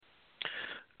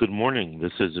Good morning.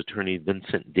 This is Attorney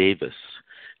Vincent Davis,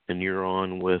 and you're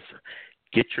on with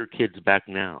Get Your Kids Back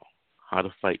Now, How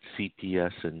to Fight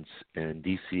CPS and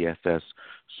DCFS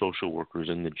Social Workers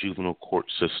in the Juvenile Court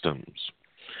Systems.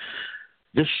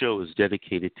 This show is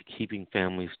dedicated to keeping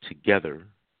families together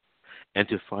and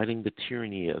to fighting the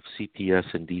tyranny of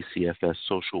CPS and DCFS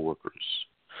social workers.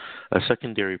 A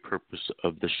secondary purpose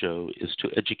of the show is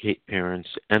to educate parents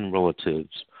and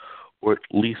relatives, or at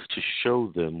least to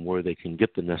show them where they can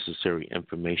get the necessary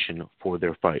information for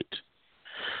their fight.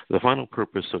 The final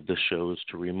purpose of this show is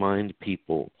to remind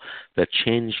people that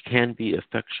change can be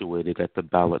effectuated at the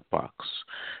ballot box,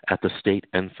 at the state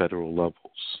and federal levels.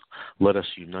 Let us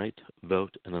unite,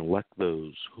 vote, and elect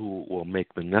those who will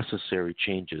make the necessary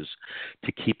changes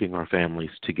to keeping our families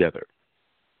together.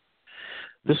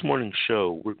 This morning's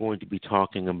show, we're going to be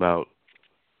talking about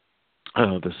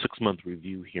the 6-month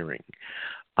review hearing.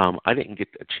 I didn't get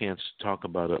a chance to talk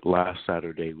about it last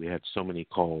Saturday. We had so many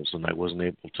calls, and I wasn't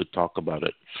able to talk about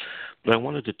it. But I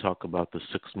wanted to talk about the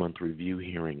 6-month review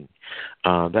hearing.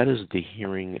 That is the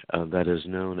hearing that is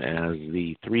known as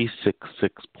the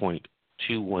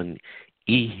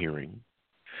 366.21E hearing.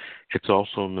 It's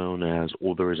also known as,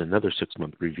 or there is another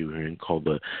 6-month review hearing called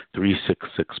the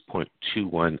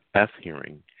 366.21F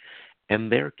hearing. And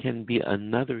there can be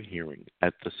another hearing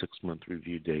at the 6-month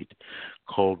review date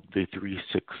called the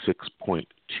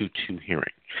 366.22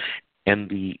 hearing. And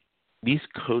these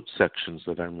code sections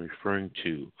that I'm referring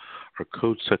to are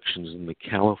code sections in the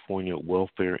California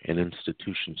Welfare and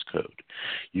Institutions Code.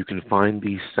 You can find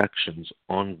these sections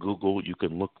on Google. You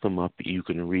can look them up. You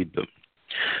can read them.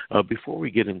 Before we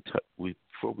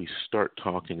start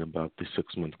talking about the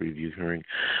 6-month review hearing,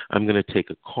 I'm going to take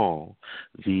a call.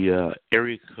 The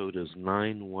area code is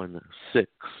 916,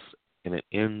 and it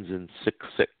ends in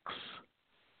 66.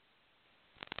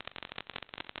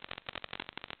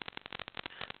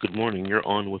 Good morning. You're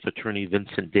on with Attorney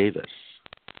Vincent Davis.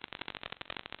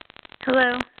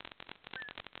 Hello.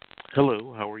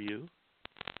 Hello. How are you?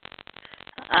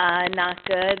 Not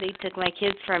good. They took my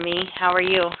kids from me. How are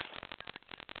you?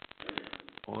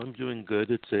 Well, I'm doing good.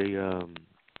 It's a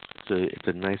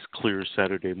nice, clear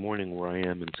Saturday morning where I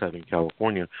am in Southern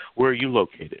California. Where are you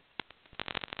located?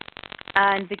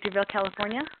 In Victorville,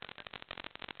 California.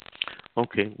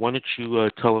 Okay. Why don't you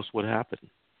tell us what happened?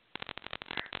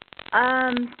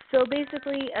 So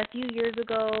basically, a few years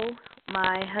ago,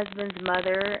 my husband's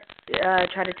mother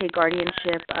tried to take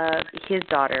guardianship of his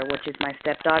daughter, which is my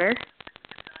stepdaughter.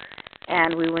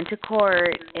 And we went to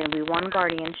court, and we won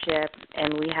guardianship,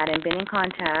 and we hadn't been in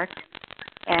contact,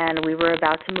 and we were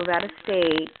about to move out of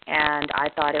state, and I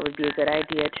thought it would be a good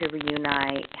idea to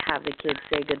reunite, have the kids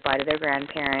say goodbye to their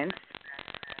grandparents.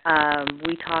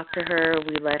 We talked to her.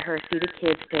 We let her see the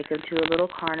kids, take them to a little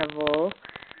carnival.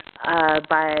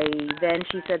 By then,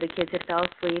 she said the kids had fell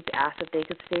asleep, asked if they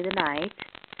could stay the night.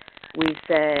 We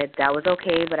said that was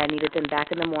okay, but I needed them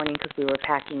back in the morning because we were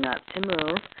packing up to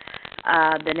move.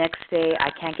 The next day, I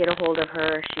can't get a hold of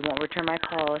her. She won't return my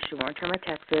calls. She won't return my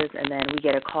texts. And then we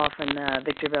get a call from the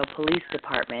Victorville Police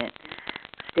Department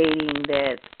stating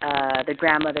that the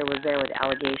grandmother was there with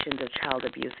allegations of child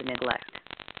abuse and neglect.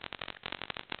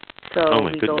 So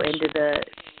we go into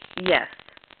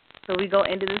So we go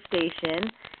into the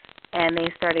station, and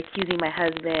they start accusing my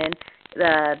husband.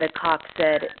 The cop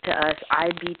said to us,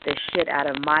 "I beat the shit out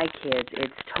of my kids.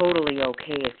 It's totally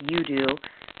okay if you do."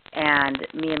 And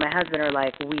me and my husband are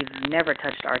like, we've never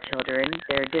touched our children.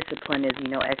 Their discipline is,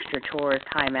 extra chores,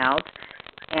 timeouts.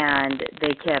 And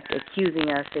they kept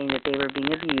accusing us, saying that they were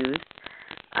being abused.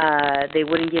 They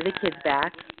wouldn't give the kids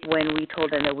back when we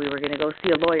told them that we were going to go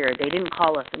see a lawyer. They didn't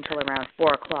call us until around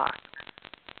 4 o'clock.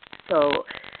 So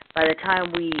by the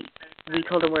time we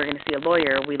told them we were going to see a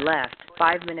lawyer, we left.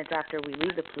 5 minutes after we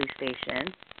leave the police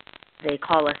station, they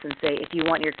call us and say, if you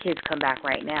want your kids, come back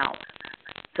right now.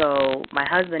 So my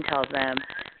husband tells them,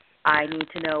 I need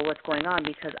to know what's going on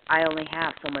because I only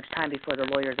have so much time before the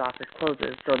lawyer's office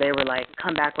closes. So they were like,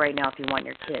 come back right now if you want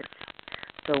your kids.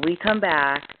 So we come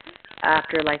back.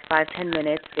 After like 5-10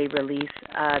 minutes, they release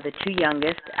the 2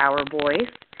 youngest, our boys,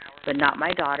 but not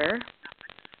my daughter.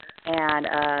 And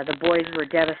the boys were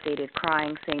devastated,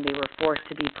 crying, saying they were forced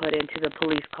to be put into the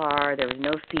police car. There was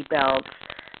no seatbelts.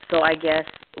 So I guess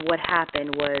what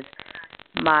happened was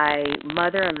my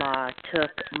mother-in-law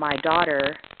took my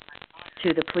daughter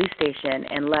to the police station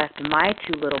and left my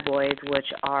 2 little boys,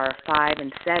 which are 5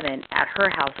 and 7, at her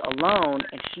house alone,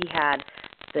 and she had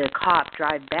the cop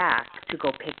drive back to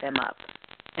go pick them up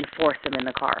and force them in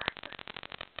the car.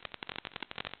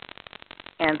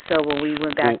 And so when we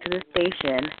went back to the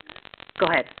station, go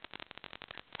ahead.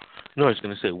 No, I was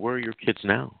going to say, where are your kids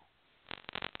now?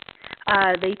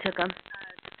 They took them.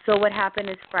 So what happened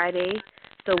is Friday.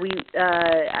 So we,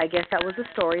 I guess that was the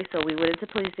story. So we went into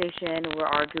the police station. We're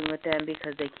arguing with them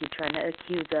because they keep trying to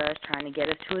accuse us, trying to get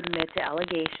us to admit to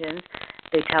allegations.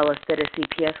 They tell us that a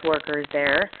CPS worker is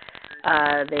there.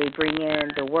 They bring in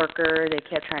the worker. They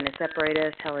kept trying to separate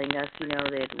us, telling us,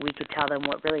 that we could tell them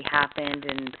what really happened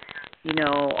and,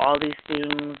 all these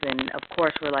things. And, of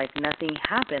course, we're like, nothing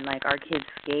happened. Like, our kids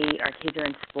skate. Our kids are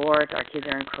in sports. Our kids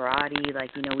are in karate.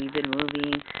 Like, we've been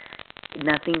moving.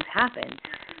 Nothing's happened.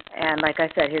 And like I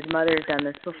said, his mother's done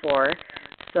this before.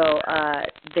 So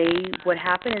what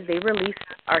happened is they released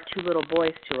our two little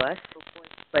boys to us,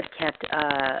 but kept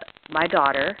my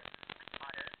daughter.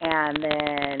 And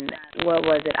then, what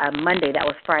was it? Monday, that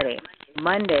was Friday.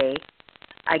 Monday,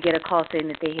 I get a call saying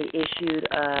that they had issued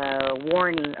a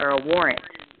warning or a warrant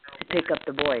to pick up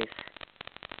the boys.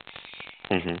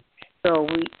 Mm-hmm.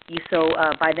 So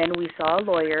by then we saw a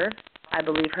lawyer. I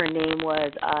believe her name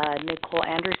was Nicole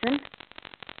Anderson.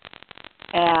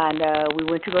 And we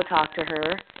went to go talk to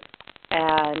her,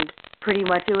 and pretty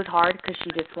much it was hard because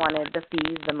she just wanted the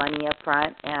fees, the money up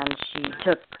front, and she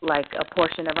took like a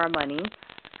portion of our money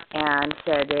and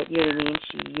said that,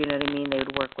 they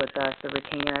would work with us, the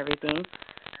retainer and everything.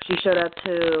 She showed up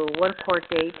to one court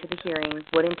date to the hearing,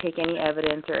 wouldn't take any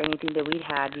evidence or anything that we'd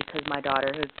had because my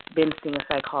daughter has been seeing a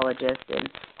psychologist, and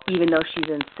even though she's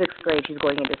in 6th grade, she's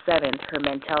going into 7th, her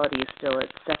mentality is still at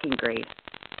 2nd grade.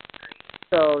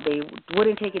 So they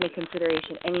wouldn't take into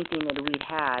consideration anything that we'd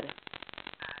had.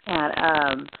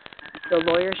 And the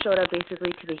lawyer showed up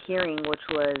basically to the hearing, which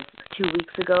was 2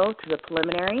 weeks ago, to the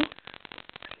preliminary.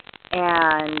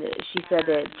 And she said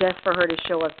that just for her to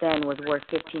show up then was worth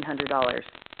 $1,500.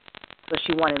 So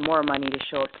she wanted more money to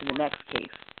show up to the next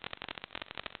case.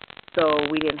 So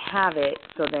we didn't have it.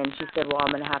 So then she said, well,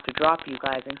 I'm going to have to drop you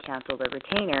guys and cancel the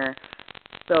retainer.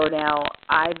 So now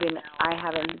I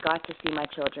haven't got to see my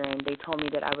children. They told me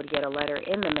that I would get a letter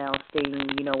in the mail stating,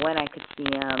 when I could see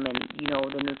them and,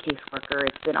 the new caseworker.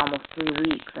 It's been almost 3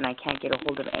 weeks and I can't get a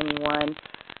hold of anyone.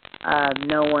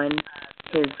 No one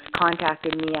has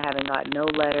contacted me. I haven't got no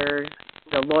letters.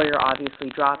 The lawyer obviously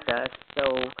dropped us. So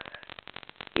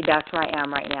that's where I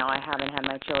am right now. I haven't had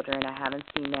my children. I haven't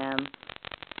seen them.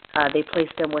 They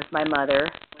placed them with my mother.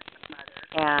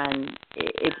 And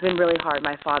it's been really hard.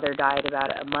 My father died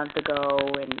about a month ago,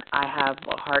 and I have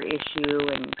a heart issue,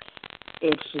 and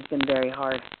it's just been very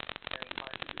hard.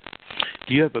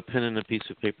 Do you have a pen and a piece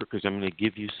of paper? Because I'm going to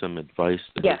give you some advice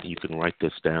that yes. you can write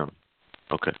this down.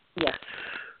 Okay. Yes.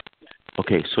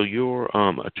 Okay, so your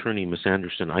attorney, Miss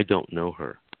Anderson, I don't know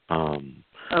her.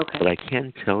 Okay. But I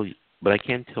can tell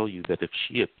you that if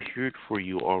she appeared for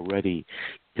you already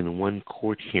in one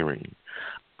court hearing,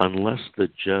 unless the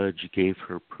judge gave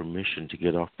her permission to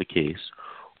get off the case,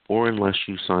 or unless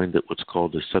you signed what's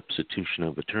called a substitution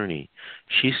of attorney,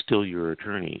 she's still your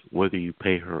attorney, whether you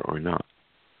pay her or not.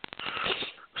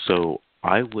 So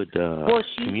I would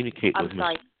communicate with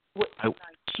Ms.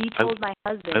 She told my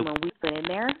husband when we went in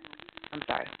there. I'm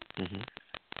sorry. Mm-hmm.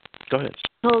 Go ahead.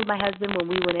 She told my husband when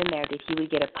we went in there that he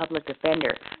would get a public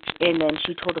defender. And then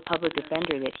she told the public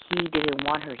defender that he didn't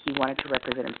want her. He wanted to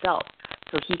represent himself.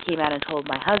 So he came out and told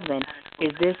my husband,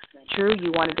 is this true?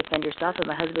 You want to defend yourself? And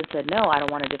my husband said, no, I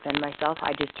don't want to defend myself.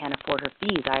 I just can't afford her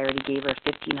fees. I already gave her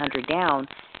 $1,500 down,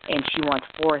 and she wants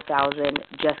 $4,000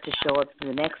 just to show up to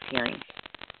the next hearing.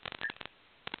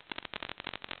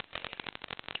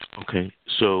 Okay.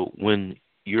 So when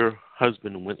your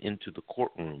husband went into the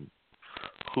courtroom,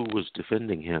 who was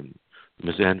defending him,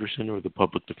 Ms. Anderson or the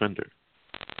public defender?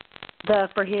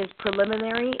 For his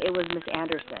preliminary, it was Ms.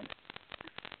 Anderson.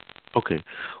 Okay.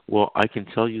 Well, I can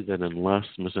tell you that unless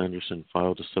Ms. Anderson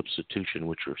filed a substitution,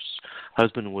 which her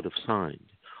husband would have signed,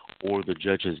 or the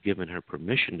judge has given her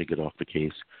permission to get off the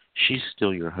case, she's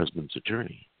still your husband's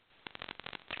attorney.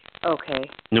 Okay.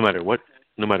 No matter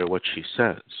what she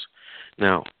says.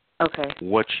 Now, okay.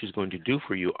 What she's going to do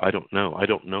for you, I don't know. I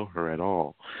don't know her at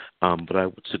all. But I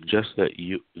would suggest that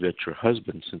your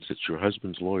husband, since it's your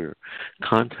husband's lawyer,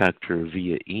 contact her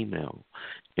via email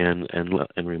and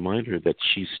remind her that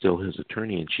she's still his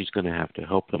attorney and she's going to have to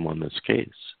help him on this case.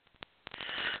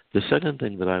 The second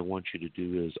thing that I want you to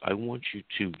do is I want you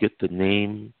to get the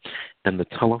name and the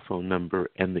telephone number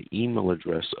and the email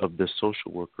address of this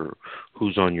social worker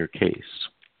who's on your case.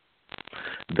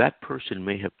 That person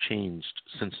may have changed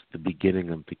since the beginning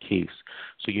of the case,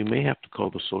 so you may have to call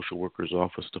the social worker's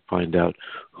office to find out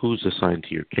who's assigned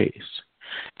to your case.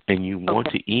 And you want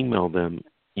to email them.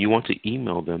 You want to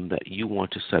email them that you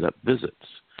want to set up visits.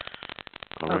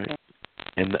 All right.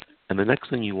 And the next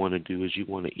thing you want to do is you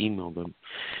want to email them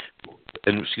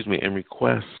and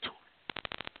request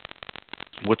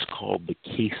what's called the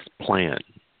case plan.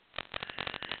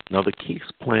 Now, the case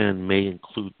plan may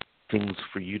include things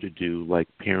for you to do like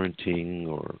parenting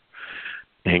or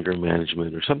anger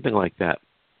management or something like that.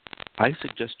 I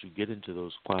suggest you get into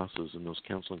those classes and those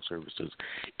counseling services,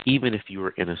 even if you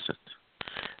are innocent.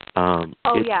 I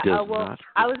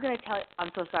was going to tell you,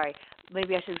 I'm so sorry.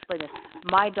 Maybe I should explain this.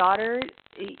 My daughter,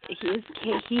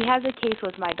 he has a case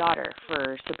with my daughter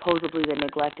for supposedly the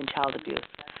neglect and child abuse.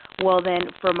 Well, then,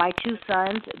 for my two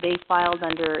sons, they filed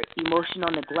under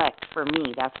emotional neglect for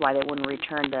me. That's why they wouldn't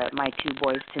return my two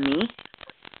boys to me.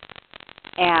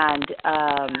 And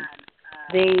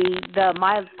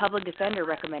my public defender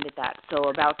recommended that. So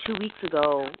about 2 weeks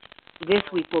ago, this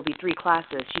week will be 3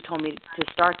 classes. She told me to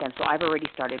start them, so I've already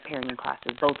started parenting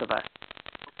classes, both of us.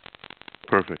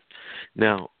 Perfect.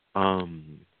 Now, do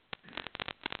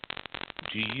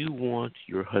you want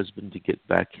your husband to get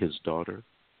back his daughter?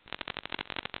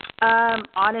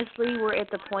 Honestly, we're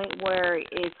at the point where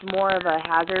it's more of a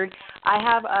hazard. I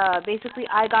have, basically,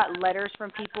 I got letters from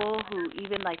people who,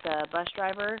 even like the bus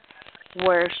driver,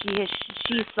 where she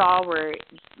saw where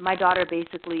my daughter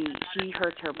basically, she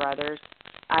hurts her brothers.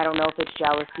 I don't know if it's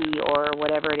jealousy or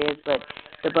whatever it is, but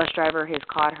the bus driver has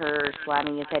caught her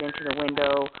slamming his head into the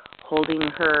window, holding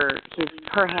her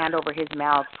hand over his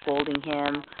mouth, scolding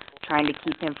him, trying to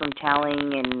keep him from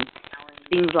telling, and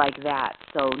things like that.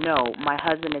 So, no, my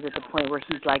husband is at the point where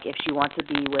he's like, if she wants to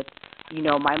be with,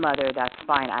 my mother, that's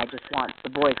fine. I just want the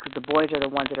boys, because the boys are the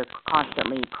ones that are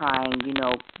constantly crying,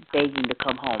 begging to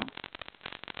come home.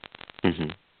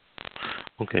 Mm-hmm.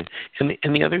 Okay.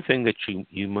 And the other thing that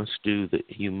you must do, that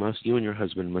you and your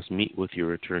husband must meet with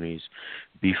your attorneys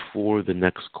before the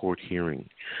next court hearing.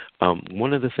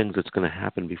 One of the things that's going to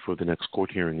happen before the next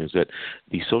court hearing is that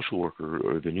the social worker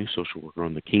or the new social worker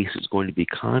on the case is going to be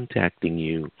contacting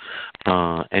you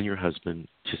and your husband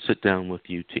to sit down with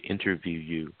you to interview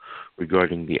you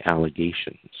regarding the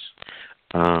allegations.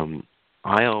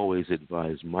 I always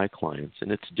advise my clients,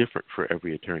 and it's different for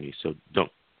every attorney, so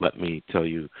don't let me tell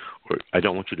you, or I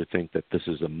don't want you to think that this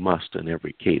is a must in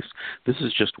every case. This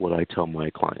is just what I tell my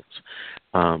clients.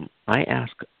 I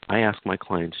ask my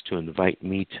clients to invite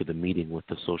me to the meeting with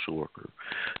the social worker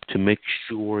to make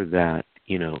sure that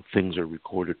things are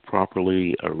recorded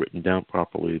properly, are written down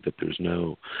properly, that there's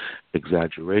no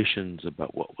exaggerations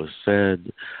about what was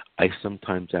said. I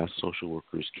sometimes ask social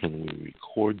workers, can we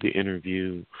record the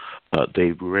interview?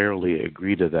 They rarely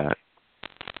agree to that.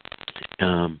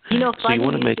 Funny so you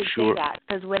want to make sure say that,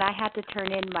 because when I had to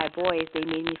turn in my boys, they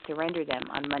made me surrender them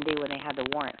on Monday when they had the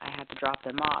warrant. I had to drop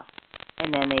them off,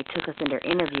 and then they took us in to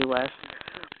interview us.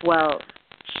 Well,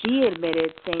 she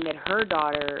admitted, saying that her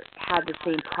daughter had the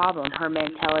same problem. Her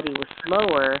mentality was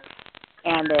slower,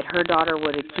 and that her daughter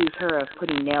would accuse her of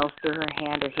putting nails through her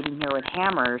hand or hitting her with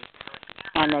hammers,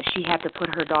 and that she had to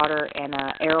put her daughter in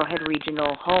a Arrowhead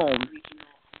Regional home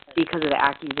because of the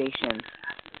accusations.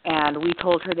 And we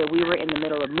told her that we were in the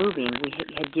middle of moving. We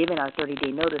had given our 30-day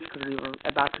notice because we were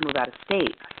about to move out of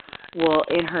state. Well,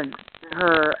 in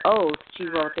her oath, she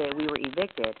wrote that we were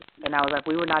evicted. And I was like,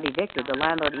 we were not evicted. The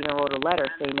landlord even wrote a letter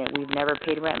saying that we've never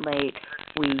paid rent late.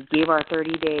 We gave our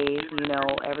 30 days,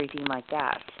 everything like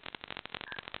that.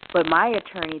 But my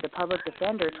attorney, the public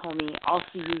defender, told me, I'll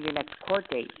see you your next court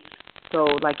date. So,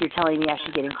 like you're telling me I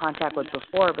should get in contact with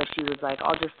before, but she was like,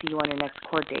 I'll just see you on your next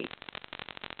court date.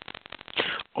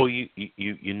 Oh, you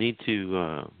need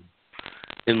to,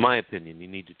 in my opinion, you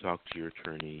need to talk to your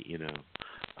attorney,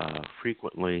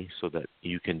 frequently so that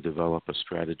you can develop a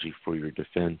strategy for your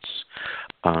defense.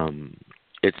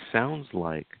 It sounds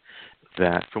like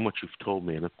that, from what you've told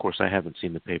me, and of course I haven't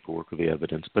seen the paperwork or the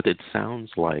evidence, but it sounds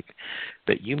like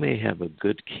that you may have a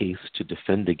good case to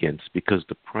defend against because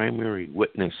the primary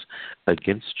witness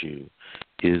against you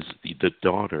is the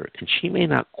daughter, and she may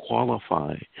not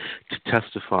qualify to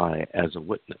testify as a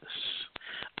witness.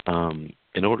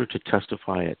 In order to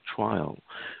testify at trial,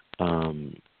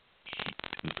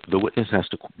 the witness has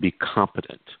to be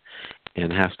competent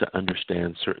and has to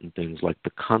understand certain things like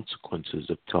the consequences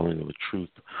of telling the truth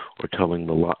or telling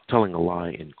a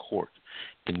lie in court.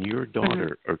 And your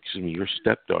daughter, or excuse me, your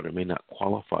stepdaughter may not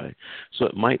qualify. So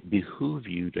it might behoove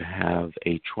you to have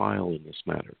a trial in this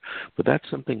matter. But that's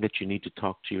something that you need to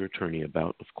talk to your attorney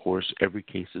about. Of course, every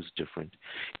case is different,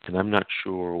 and I'm not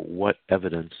sure what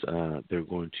evidence they're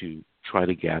going to try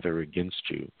to gather against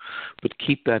you. But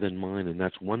keep that in mind, and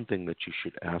that's one thing that you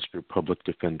should ask your public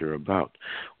defender about,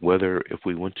 whether if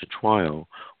we went to trial,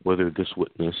 whether this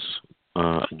witness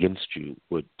against you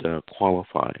would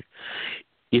qualify.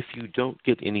 if you don't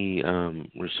get any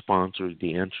response or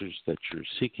the answers that you're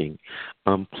seeking,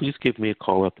 please give me a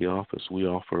call at the office. We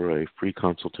offer a free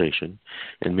consultation,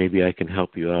 and maybe I can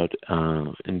help you out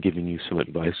in giving you some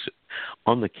advice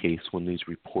on the case when these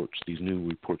new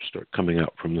reports start coming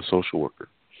out from the social worker.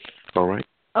 All right?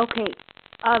 Okay.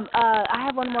 I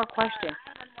have one more question.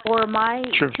 For my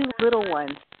Sure. two little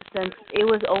ones, since it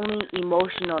was only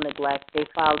emotional neglect they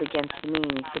filed against me,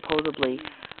 supposedly,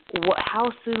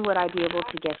 how soon would I be able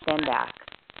to get them back?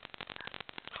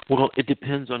 Well, it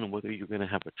depends on whether you're going to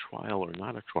have a trial or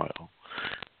not a trial.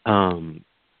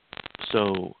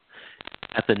 So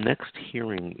at the next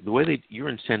hearing, you're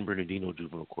in San Bernardino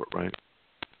Juvenile Court, right?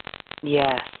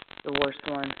 Yes, the worst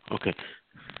one. Okay.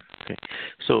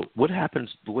 So what happens,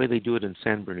 the way they do it in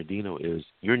San Bernardino is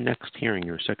your next hearing,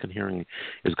 your second hearing,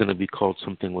 is going to be called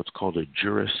what's called a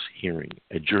juris hearing,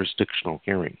 a jurisdictional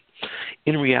hearing.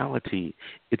 In reality,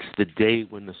 it's the day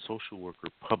when the social worker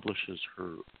publishes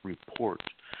her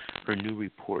new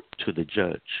report to the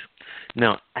judge.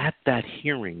 Now, at that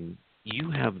hearing,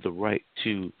 you have the right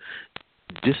to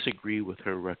disagree with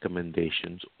her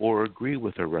recommendations or agree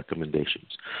with her recommendations.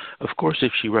 Of course,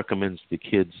 if she recommends the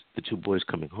two boys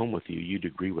coming home with you, you'd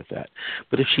agree with that.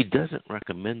 But if she doesn't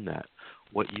recommend that,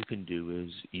 what you can do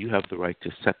is you have the right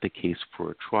to set the case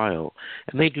for a trial,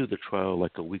 and they do the trial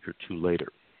like a week or two later.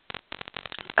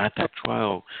 At that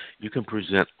trial, you can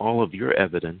present all of your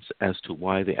evidence as to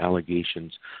why the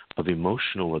allegations of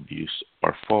emotional abuse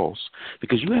are false,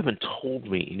 because you haven't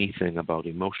told me anything about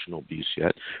emotional abuse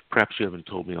yet. Perhaps you haven't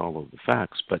told me all of the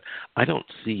facts, but I don't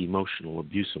see emotional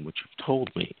abuse in what you've told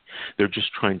me. They're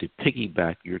just trying to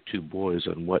piggyback your two boys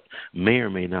on what may or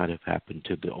may not have happened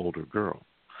to the older girl.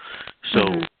 So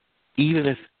even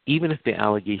if the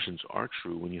allegations are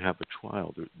true, when you have a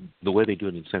trial, the way they do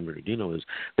it in San Bernardino is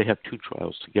they have two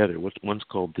trials together. One's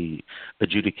called the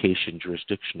adjudication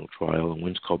jurisdictional trial, and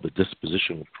one's called the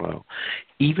dispositional trial.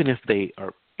 Even if they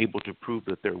are able to prove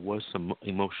that there was some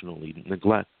emotional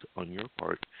neglect on your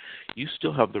part, you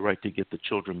still have the right to get the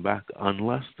children back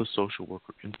unless the social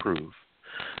worker can prove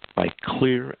by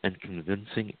clear and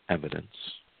convincing evidence,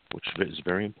 which is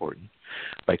very important,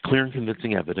 by clear and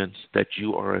convincing evidence that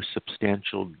you are a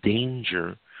substantial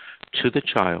danger to the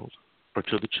child or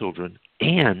to the children,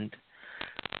 and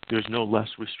there's no less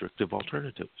restrictive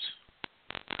alternatives.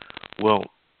 Well,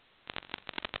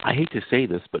 I hate to say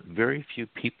this, but very few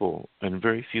people and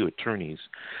very few attorneys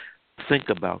think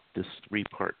about this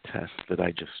three-part test that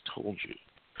I just told you.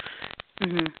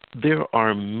 There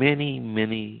are many,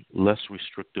 many less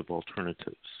restrictive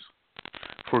alternatives.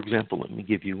 For example, let me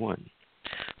give you one.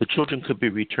 The children could be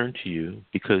returned to you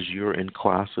because you're in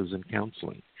classes and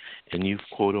counseling and you've,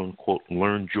 quote unquote,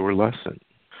 learned your lesson.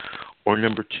 Or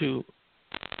number two,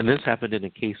 and this happened in a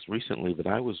case recently that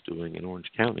I was doing in Orange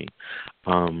County,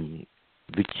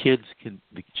 the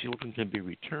children can be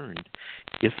returned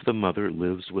if the mother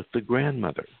lives with the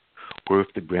grandmother or if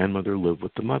the grandmother lived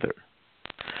with the mother.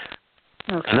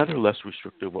 Okay. Another less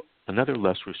restrictive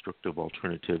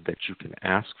alternative that you can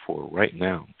ask for right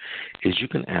now is you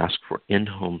can ask for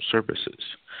in-home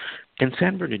services. In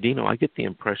San Bernardino, I get the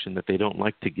impression that they don't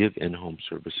like to give in-home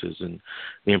services, and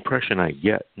the impression I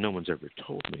get, no one's ever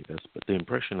told me this, but the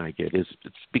impression I get is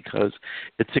it's because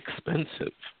it's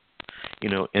expensive. You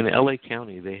know, in LA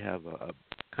County, they have a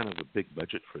kind of a big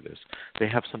budget for this. They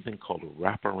have something called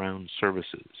wraparound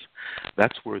services.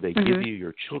 That's where they give you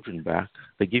your children back.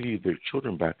 They give you their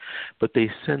children back, but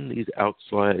they send these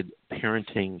outside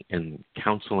parenting and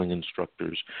counseling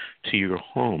instructors to your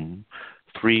home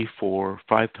 3, 4,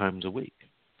 5 times a week.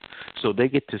 So they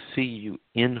get to see you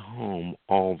in home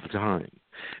all the time,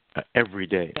 every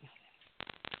day.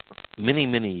 Many,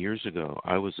 many years ago,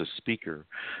 I was a speaker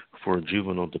for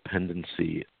juvenile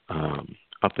dependency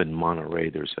up in Monterey.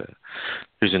 There's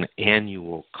an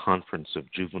annual conference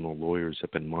of juvenile lawyers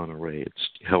up in Monterey. It's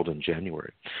held in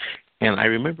January. And I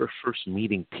remember first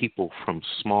meeting people from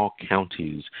small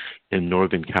counties in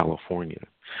Northern California.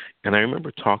 And I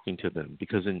remember talking to them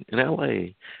because in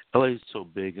LA is so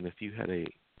big, and if you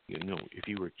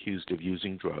were accused of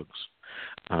using drugs,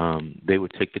 they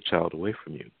would take the child away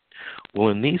from you. Well,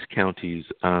 in these counties,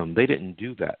 they didn't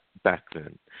do that back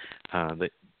then.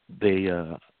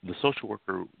 The social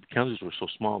worker counties were so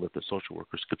small that the social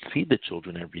workers could see the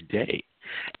children every day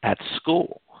at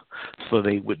school, so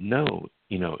they would know,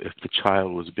 if the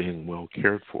child was being well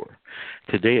cared for.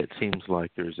 Today, it seems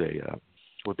like there's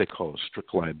what they call a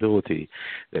strict liability,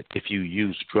 that if you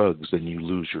use drugs, then you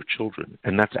lose your children.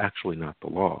 And that's actually not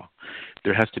the law.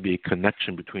 There has to be a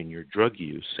connection between your drug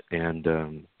use and,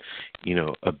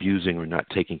 abusing or not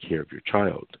taking care of your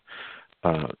child.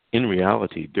 in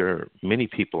reality, there are many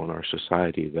people in our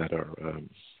society that are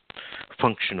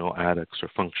functional addicts or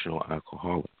functional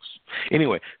alcoholics.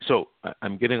 Anyway, so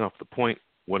I'm getting off the point.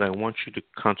 What I want you to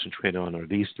concentrate on are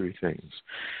these three things.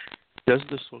 Does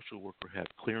the social worker have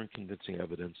clear and convincing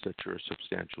evidence that you're a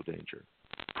substantial danger?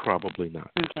 Probably not.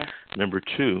 Okay. Number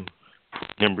two,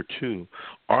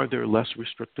 are there less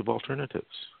restrictive alternatives?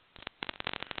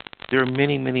 There are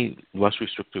many, many less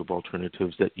restrictive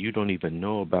alternatives that you don't even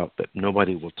know about, that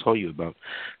nobody will tell you about.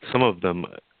 Some of them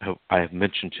I have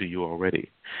mentioned to you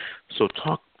already. So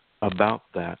talk about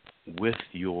that with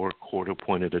your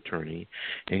court-appointed attorney,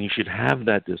 and you should have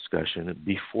that discussion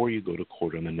before you go to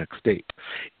court on the next date.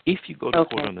 If you go to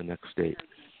court on the next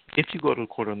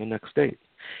date,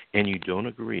 and you don't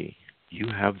agree, you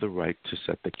have the right to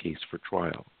set the case for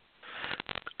trial.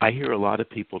 I hear a lot of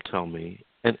people tell me,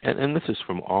 and this is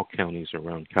from all counties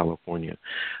around California,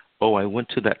 oh, I went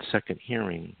to that second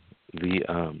hearing.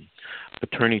 The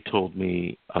attorney told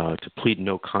me to plead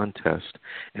no contest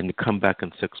and to come back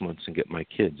in 6 months and get my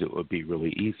kids. It would be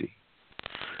really easy.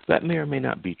 That may or may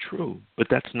not be true, but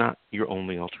that's not your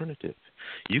only alternative.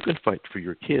 You can fight for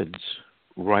your kids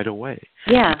right away.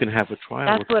 Yeah. You can have a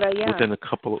trial within a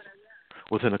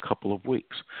couple of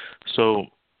weeks. So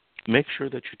make sure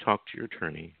that you talk to your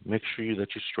attorney. Make sure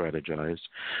that you strategize.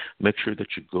 Make sure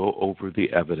that you go over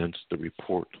the evidence, the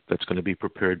report that's going to be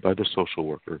prepared by the social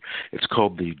worker. It's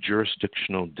called the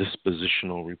Jurisdictional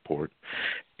Dispositional Report.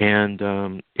 And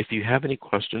if you have any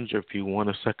questions or if you want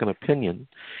a second opinion,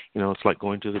 it's like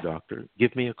going to the doctor,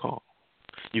 give me a call.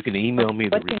 You can email me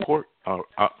the report.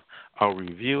 I'll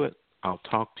review it. I'll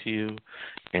talk to you,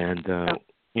 and,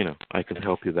 I can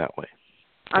help you that way.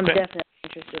 I'm definitely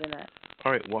interested in that.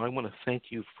 All right. Well, I want to thank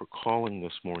you for calling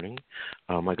this morning.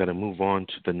 I got to move on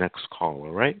to the next call,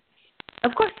 all right?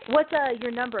 Of course. What's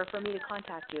your number for me to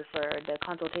contact you for the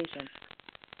consultation?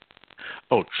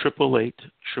 Oh,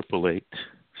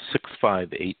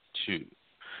 888-6582.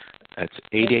 That's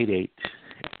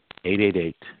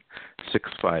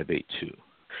 888-888-6582.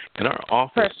 In our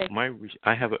office,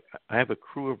 I have a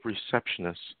crew of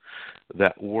receptionists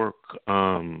that work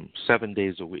 7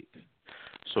 days a week.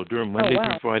 So during Monday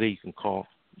through Friday, you can call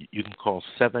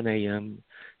 7 a.m.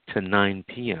 to 9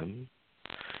 p.m.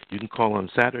 You can call on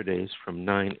Saturdays from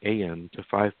 9 a.m. to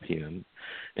 5 p.m.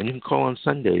 And you can call on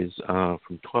Sundays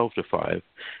from 12 to 5.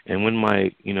 And when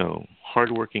my,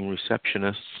 hardworking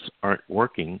receptionists aren't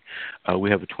working, we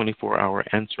have a 24-hour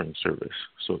answering service.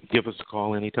 So give us a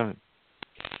call anytime.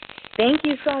 Thank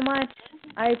you so much.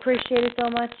 I appreciate it so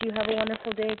much. You have a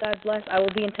wonderful day. God bless. I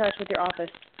will be in touch with your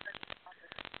office.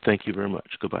 Thank you very much.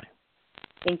 Goodbye.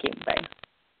 Thank you. Bye.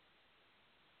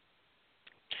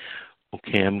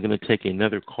 Okay, I'm going to take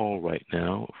another call right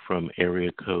now from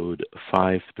area code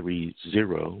 530,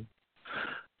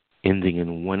 ending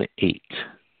in 18.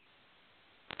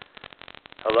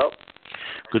 Hello?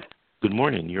 Good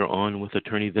morning. You're on with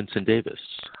Attorney Vincent Davis.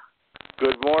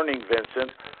 Good morning,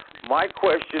 Vincent. My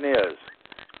question is,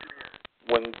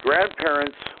 when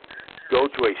grandparents go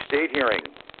to a state hearing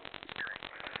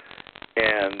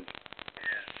and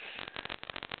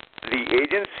the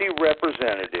agency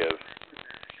representative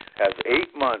has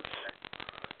 8 months,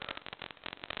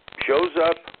 shows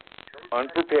up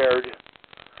unprepared,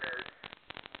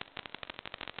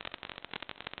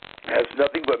 has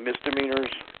nothing but misdemeanors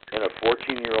and a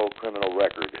 14-year-old criminal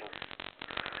record,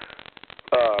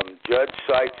 judge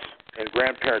cites in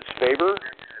grandparents' favor?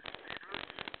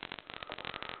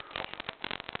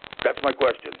 That's my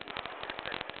question.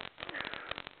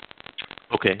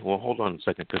 Okay, well, hold on a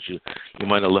second, because you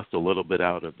might have left a little bit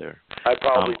out of there. I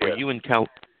probably did.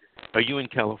 Are you in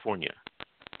California?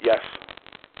 Yes.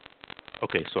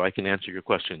 Okay, so I can answer your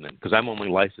question then, because I'm only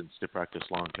licensed to practice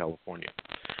law in California.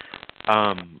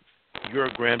 You're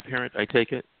a grandparent, I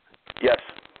take it? Yes.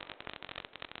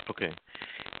 Okay.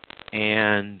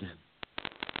 And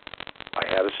I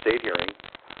had a state hearing.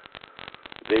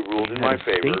 They ruled in my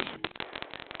favor.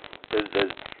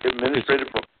 There's administrative.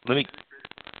 Okay,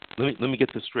 so let me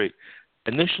get this straight.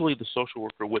 Initially, the social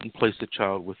worker wouldn't place the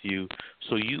child with you,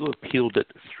 so you appealed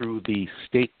it through the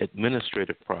state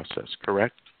administrative process,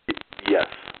 correct? Yes.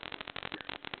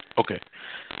 Okay.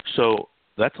 So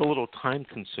that's a little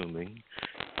time-consuming.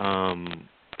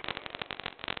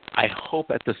 I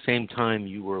hope at the same time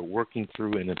you were working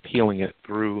through and appealing it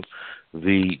through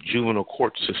the juvenile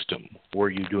court system. Were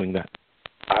you doing that?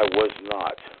 I was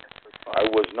not. I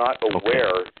was not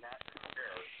aware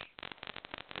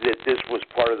that this was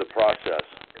part of the process,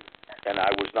 and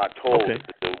I was not told that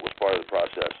it was part of the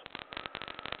process.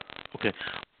 Okay.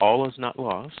 All is not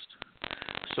lost.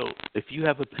 So if you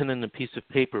have a pen and a piece of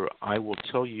paper, I will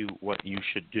tell you what you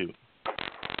should do.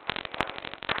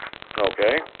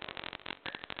 Okay.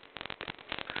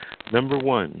 Number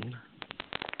one.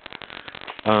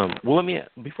 Well, let me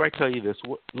before I tell you this.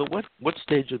 What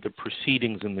stage of the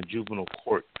proceedings in the juvenile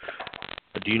court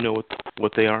do you know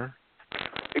what they are?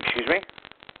 Excuse me?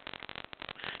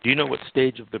 Do you know what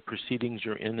stage of the proceedings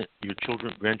your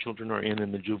grandchildren are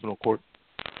in the juvenile court?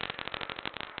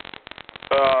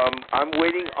 I'm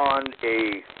waiting on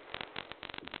a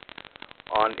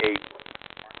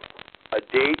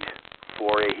date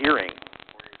for a hearing.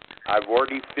 I've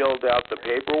already filled out the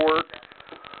paperwork,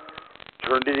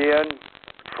 turned it in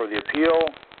for the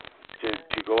appeal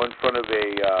to go in front of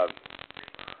a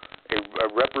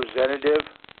representative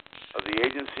of the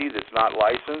agency that's not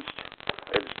licensed.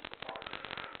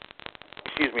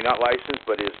 Not licensed,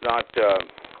 but is not a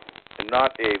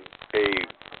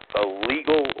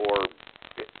legal or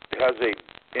has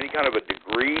any kind of a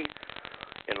degree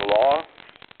in law.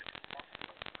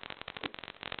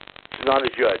 It's not a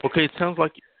judge. Okay, it sounds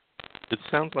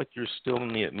like you're still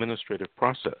in the administrative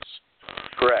process.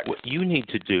 Correct. What you need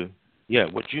to do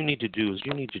is you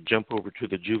need to jump over to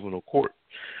the juvenile court.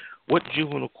 What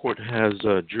juvenile court has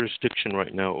jurisdiction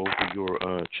right now over your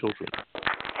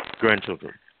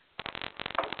grandchildren?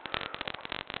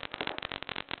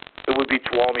 It would be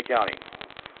Tuolumne County.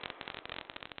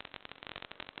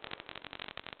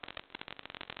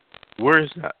 Where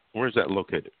is that? Where is that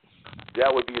located?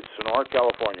 That would be in Sonora,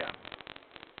 California.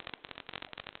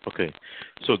 Okay.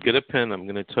 So get a pen. I'm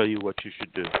going to tell you what you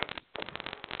should do.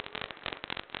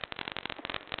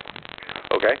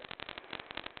 Okay.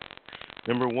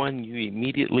 Number one, you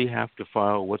immediately have to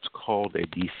file what's called a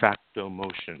de facto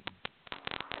motion.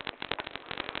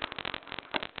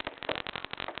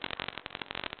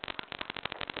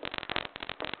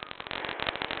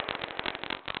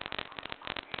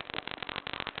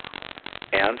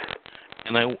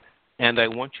 And I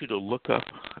want you to look up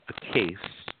a case.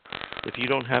 If you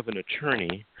don't have an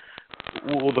attorney,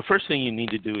 well, the first thing you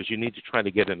need to do is you need to try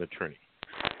to get an attorney.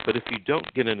 But if you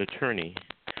don't get an attorney,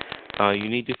 you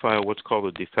need to file what's called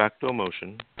a de facto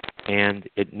motion, and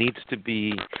it needs to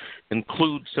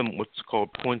include some what's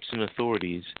called points and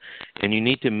authorities, and you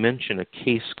need to mention a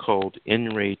case called In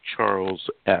Re Charles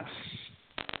S.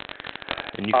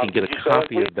 And you can get a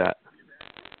copy of that.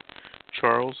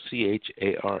 Charles,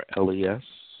 Charles,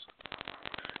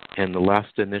 and the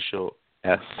last initial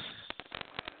S.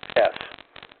 S.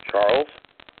 Charles?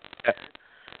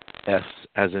 S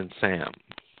as in Sam.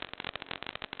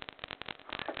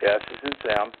 S as in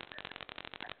Sam.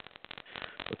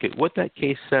 Okay, what that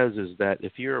case says is that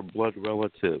if you're a blood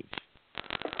relative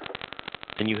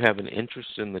and you have an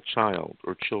interest in the child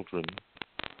or children,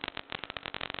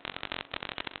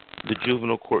 the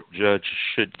juvenile court judge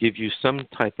should give you some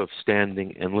type of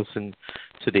standing and listen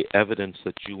to the evidence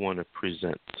that you want to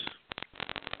present.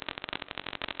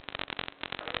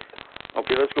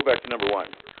 Okay, let's go back to number one.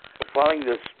 Filing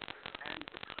this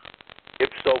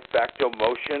ipso facto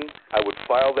motion, I would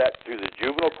file that through the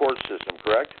juvenile court system,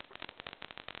 correct?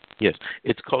 Yes,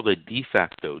 it's called a de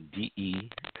facto, D-E,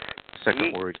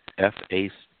 second word, F-A.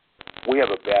 We have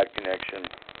a bad connection.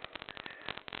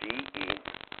 D-E-F-A-C-T-O,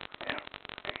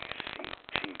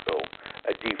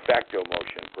 a de facto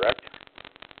motion, correct?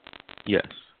 Yes.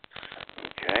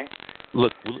 Okay.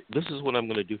 Look, this is what I'm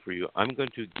going to do for you. I'm going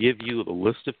to give you the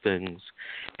list of things,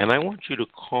 and I want you to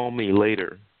call me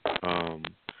later,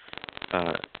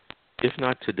 if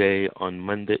not today,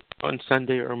 on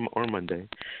Sunday or Monday,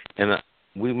 and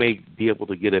we may be able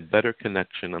to get a better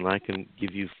connection, and I can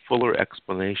give you fuller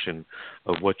explanation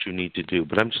of what you need to do.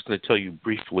 But I'm just going to tell you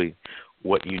briefly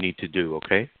what you need to do,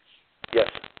 okay?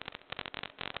 Yes.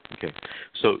 Okay.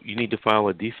 So you need to file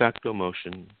a de facto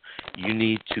motion. You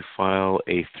need to file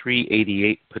a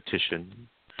 388 petition.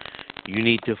 You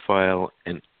need to file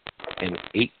an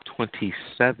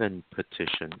 827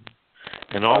 petition.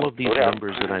 And all of these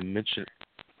numbers that I mentioned,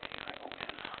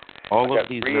 all of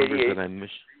these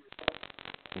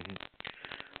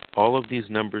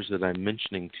numbers that I'm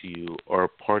mentioning to you are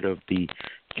part of the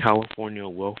California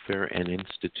Welfare and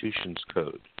Institutions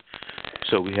Code.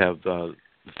 So we have the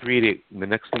 388. The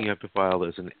next thing you have to file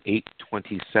is an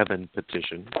 827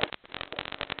 petition.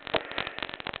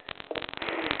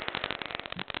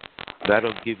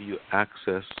 That'll give you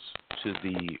access to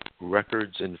the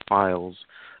records and files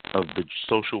of the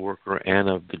social worker and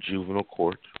of the juvenile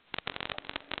court.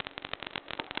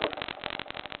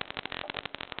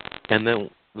 And then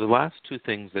the last two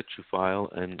things that you file,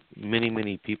 and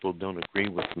many people don't agree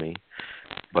with me,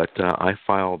 but I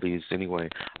file these anyway.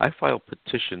 I file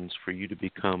petitions for you to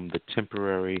become the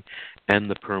temporary and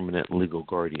the permanent legal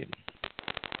guardian.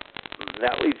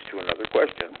 That leads to another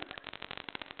question.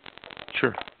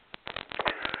 Sure.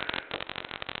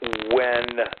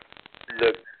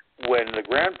 when the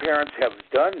grandparents have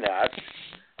done that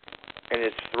and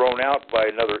it's thrown out by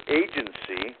another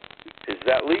agency, is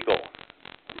that legal?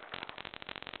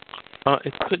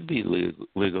 It could be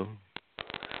legal.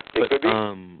 It could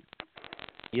be?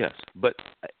 Yes, but,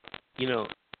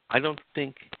 I don't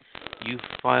think you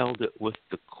filed it with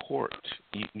the court.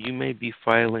 You may be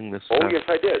filing this stuff. Oh, yes,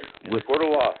 I did. With Court of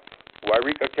Law,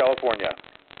 Wairika, California.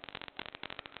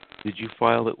 Did you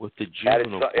file it with the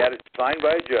juvenile court? Had it signed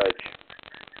by a judge.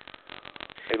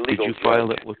 A legal Did you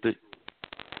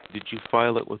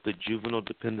file it with the juvenile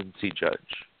dependency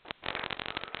judge?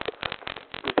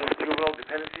 With the juvenile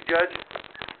dependency judge?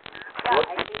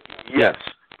 Yes.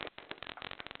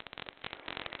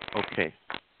 Okay.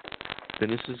 Then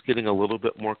this is getting a little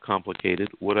bit more complicated.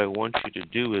 What I want you to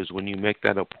do is when you make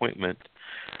that appointment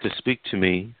to speak to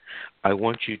me, I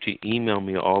want you to email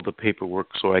me all the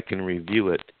paperwork so I can review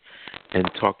it and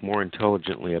talk more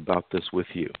intelligently about this with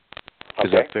you. Okay.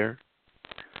 Is that fair?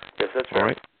 Yes, that's fair. All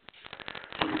right.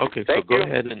 Okay, so go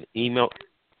ahead and email.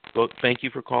 Well, thank you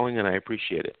for calling, and I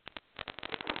appreciate it.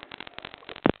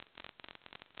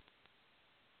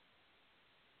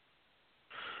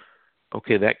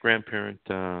 Okay, that grandparent,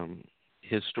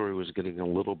 his story was getting a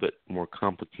little bit more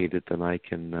complicated than I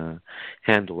can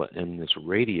handle it in this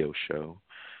radio show.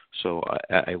 So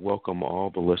I welcome all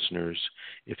the listeners.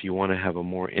 If you want to have a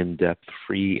more in-depth,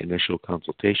 free initial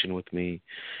consultation with me,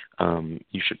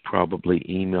 you should probably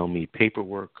email me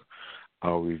paperwork.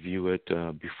 I'll review it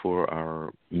before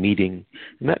our meeting.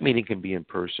 And that meeting can be in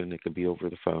person. It could be over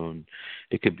the phone.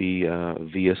 It could be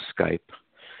via Skype.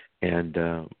 And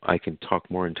I can talk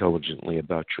more intelligently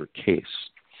about your case.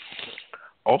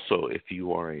 Also, if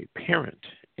you are a parent,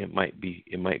 it might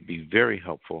be very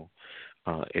helpful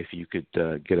if you could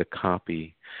get a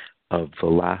copy of the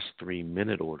last 3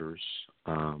 minute orders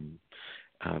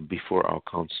before our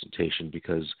consultation,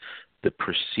 because the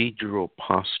procedural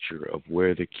posture of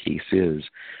where the case is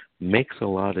makes a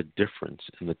lot of difference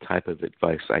in the type of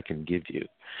advice I can give you.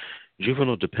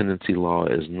 Juvenile dependency law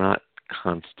is not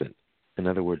constant. In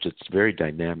other words, it's very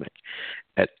dynamic.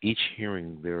 At each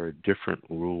hearing, there are different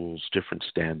rules, different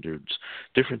standards,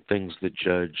 different things the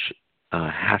judge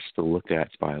has to look at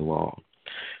by law.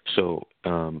 So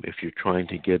if you're trying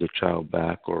to get a child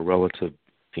back or a relative,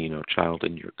 child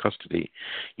in your custody,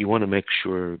 you want to make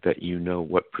sure that you know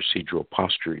what procedural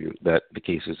posture that the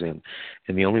case is in.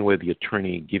 And the only way the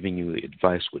attorney giving you the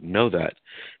advice would know that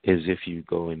is if you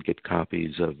go and get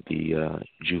copies of the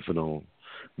juvenile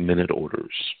minute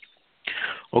orders.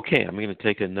 Okay, I'm going to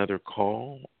take another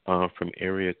call from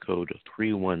area code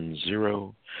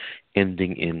 310,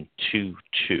 ending in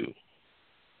 22.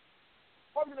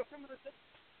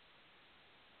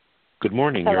 Good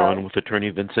morning. Hello. You're on with Attorney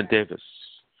Vincent Davis.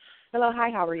 Hello, hi,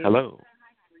 how are you? Hello.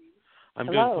 I'm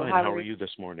doing fine. How are you you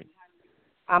this morning?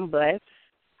 I'm blessed.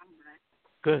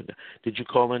 Good. Did you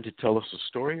call in to tell us a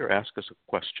story or ask us a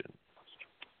question?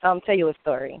 Tell you a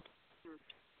story.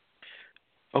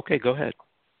 Okay, go ahead.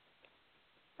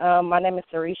 My name is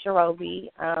Sarisha Roby.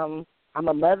 I'm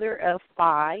a mother of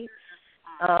 5.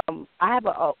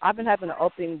 I've been having an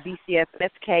open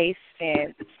DCFS case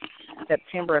since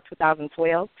September of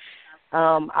 2012.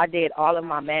 I did all of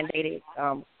my mandated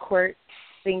court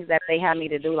things that they had me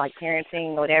to do, like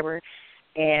parenting or whatever.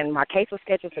 And my case was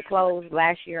scheduled to close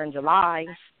last year in July,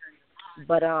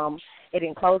 but it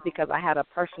didn't close because I had a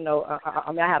personal.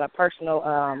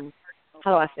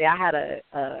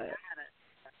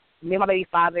 Me and my baby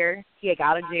father, he had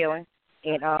got out of jail,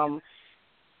 and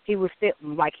he still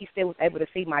was able to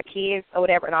see my kids or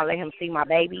whatever, and I let him see my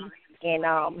baby, and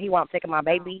he wound up taking my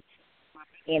baby,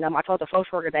 and I told the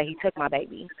social worker that he took my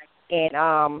baby, and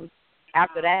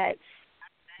after that,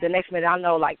 the next minute I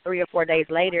know, like 3 or 4 days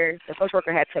later, the social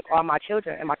worker had took all my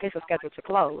children, and my case was scheduled to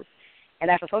close. And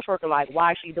asked the social worker, like,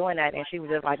 why is she doing that? And she was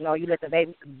just like, no, you let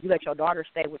your daughter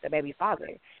stay with the baby father.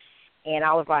 And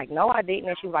I was like, no, I didn't.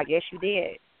 And she was like, yes, you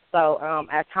did. So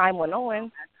as time went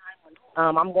on,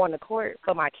 I'm going to court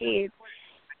for my kids.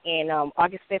 And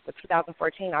August 5th of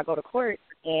 2014, I go to court.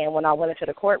 And when I went into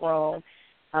the courtroom,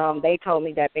 they told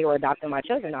me that they were adopting my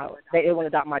children out. They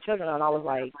wouldn't adopt my children out. And I was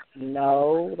like,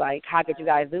 no, like, how could you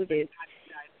guys do this?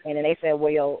 And then they said,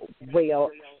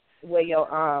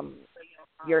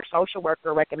 your social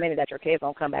worker recommended that your kids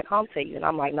don't come back home to you. And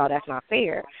I'm like, no, that's not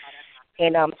fair.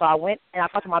 And so I went and I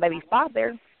talked to my baby's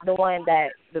father, the one that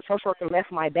the social worker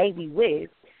left my baby with.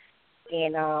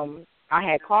 And I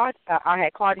had called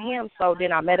him, so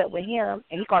then I met up with him,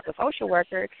 and he called the social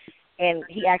worker, and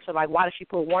he asked her, like, why did she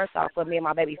put warrants out for me and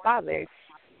my baby's father?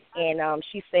 And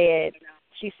she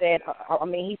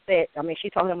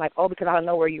told him, like, oh, because I don't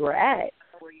know where you were at.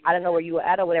 I didn't know where you were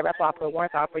at or whatever. That's why I put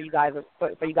warrants out for you guys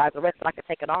arrest so I could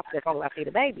take it off as long as I see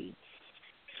the baby.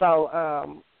 So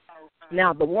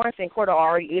now the warrants in court are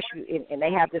already issued, and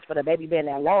they have this for the baby being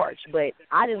at large. But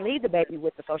I didn't leave the baby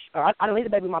with the social. I didn't leave the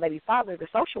baby with my baby's father. The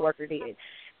social worker did,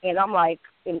 and I'm like,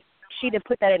 and she didn't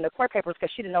put that in the court papers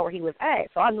because she didn't know where he was at.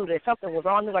 So I knew that something was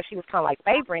wrong. I knew like she was kind of like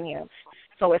favoring him.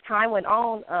 So as time went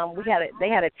on, they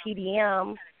had a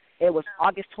TDM. It was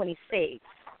August 26th,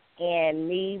 and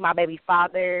me, my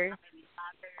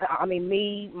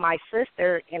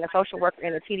sister, and the social worker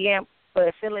and the TDM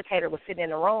facilitator was sitting in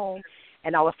the room,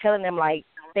 and I was telling them like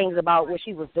things about what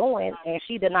she was doing, and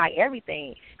she denied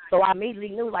everything. So I immediately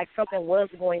knew like something was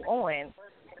going on.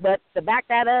 But to back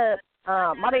that up,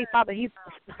 my baby father, he's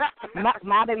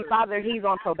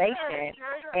on probation,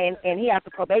 and he has a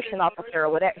probation officer or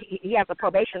whatever. He has a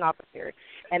probation officer,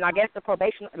 and I guess the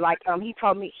probation, he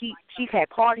told me she had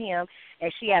called him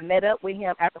and she had met up with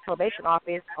him at the probation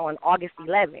office on August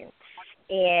 11th,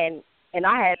 and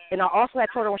I also had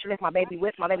told her when she left my baby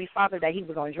with my baby's father that he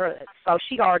was on drugs, so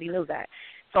she already knew that.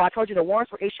 So I told you the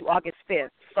warrants were issued August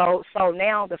 5th. So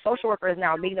now the social worker is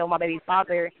now meeting with my baby's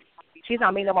father. She's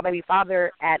not meeting with my baby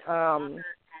father at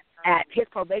his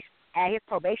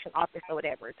probation office or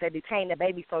whatever to detain the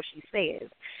baby, so she says.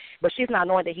 But she's not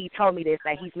knowing that he told me this,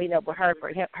 that he's meeting up with her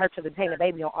for her to detain the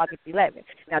baby on August 11th.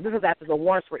 Now, this is after the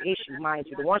warrants were issued, mind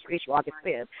you. The warrants were issued August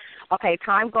 5th. Okay,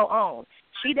 time go on.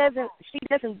 She doesn't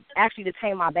actually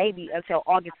detain my baby until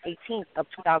August 18th of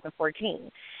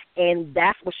 2014. And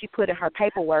that's what she put in her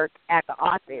paperwork at the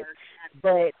office.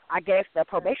 But I guess the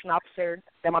probation officer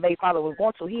that my baby father was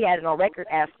going to, he had it on record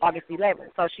as August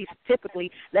 11th. So she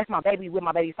typically left my baby with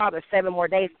my baby father 7 more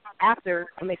days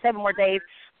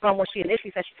from when she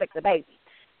initially said she took the baby.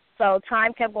 So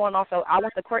time kept going on. So I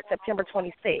went to court September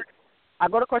 26th. I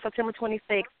go to court September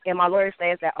 26th, and my lawyer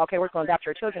says that, okay, we're going to adopt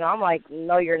your children. I'm like,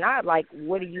 no, you're not. Like,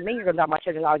 what do you mean you're going to adopt my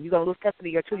children? Are you going to lose custody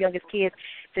of your 2 youngest kids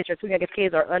since your 2 youngest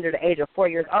kids are under the age of 4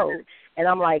 years old? And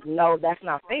I'm like, no, that's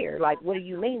not fair. Like, what do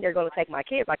you mean they're going to take my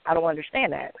kids? Like, I don't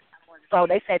understand that. So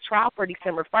they said trial for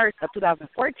December 1st of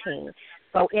 2014.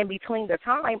 So in between the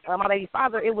time, my baby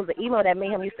father, it was an email that me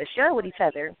and him used to share with each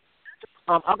other.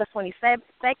 August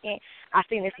 22nd, I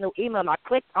seen this new email, and I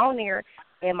clicked on there,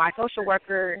 and my social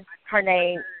worker, her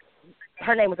name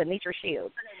was Anitra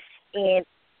Shields, and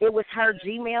it was her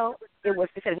Gmail. It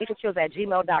said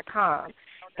AnitraShields@gmail.com,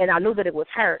 and I knew that it was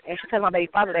her. And she told my baby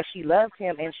father that she loved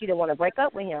him and she didn't want to break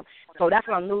up with him. So that's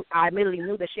when I immediately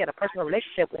knew that she had a personal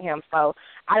relationship with him. So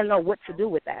I didn't know what to do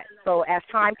with that. So as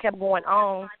time kept going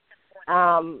on,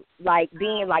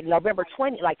 being November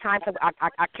 20th, time kept,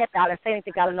 I kept out and saying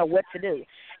anything. I didn't know what to do.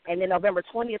 And then November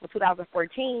 20th of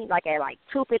 2014, at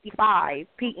 2:55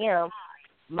 p.m.,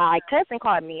 my cousin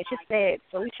called me, and she said,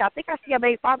 Felicia, I think I see your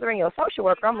baby father and your social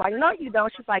worker. I'm like, no, you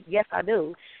don't. She's like, yes, I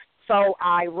do. So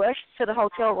I rushed to the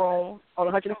hotel room on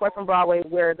 104th and Broadway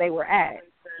where they were at,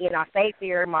 and I stayed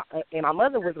there, and my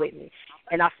mother was with me.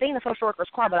 And I seen the social worker's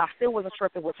car, but I still wasn't sure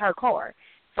if it was her car.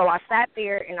 So I sat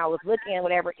there, and I was looking,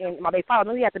 whatever, and my baby father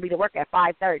knew he had to be to work at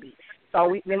 5:30. So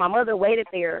me and my mother waited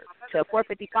there till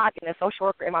 4:55, and the social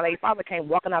worker and my baby father came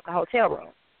walking out the hotel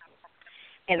room.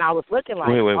 And I was looking like,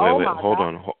 wait,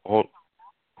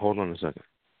 hold on a second.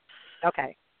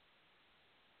 Okay.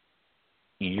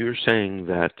 You're saying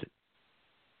that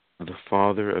the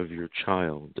father of your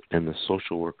child and the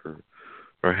social worker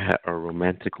are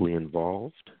romantically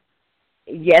involved?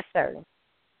 Yes, sir.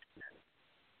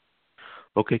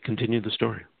 Okay, continue the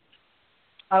story.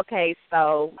 Okay,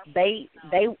 so they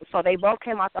both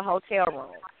came out the hotel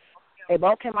room. And they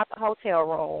both came out the hotel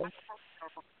room,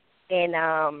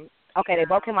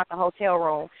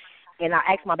 and I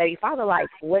asked my baby father,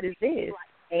 what is this?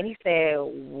 And he said,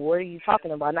 what are you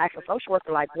talking about? And I asked the social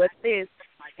worker, what's this?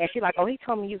 And she's like, he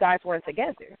told me you guys weren't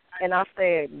together. And I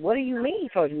said, what do you mean he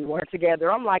told you we weren't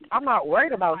together? I'm like, I'm not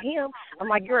worried about him. I'm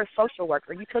like, you're a social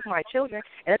worker. You took my children,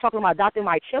 and they're talking about adopting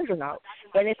my children out.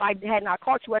 And if I had not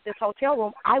caught you at this hotel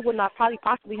room, I would not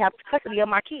possibly have custody of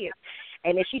my kids.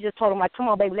 And then she just told him, come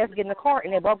on, baby, let's get in the car.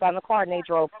 And they both got in the car, and they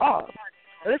drove off.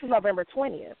 So this was November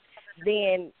 20th.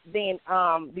 Then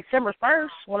December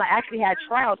 1st, when I actually had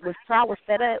trial was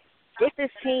set up,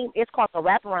 this team, it's called the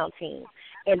wraparound team.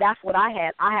 And that's what I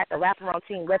had. I had the wraparound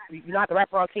team, the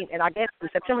wraparound team. And I guess on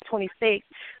September 26th,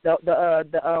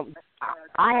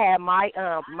 I had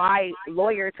my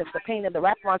lawyer to subpoena the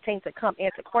wraparound team to come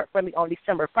into court for me on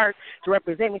December 1st to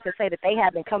represent me, to say that they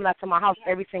had been coming out to my house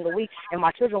every single week, and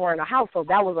my children were in the house. So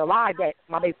that was a lie that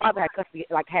my baby father had custody,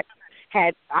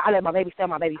 I let my baby stay with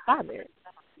my baby father.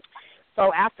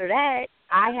 So after that,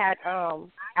 I had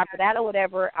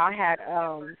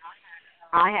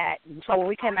So when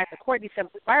we came back to court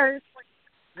December 1st,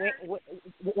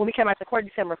 when we came out to court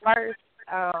December 1st,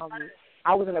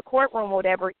 I was in the courtroom or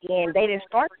whatever, and they didn't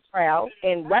start the trial,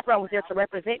 and wraparound was there to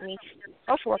represent me. The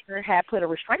social worker had put a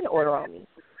restraining order on me.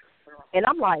 And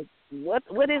I'm like, what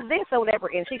is this or whatever?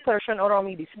 And she put a restraining order on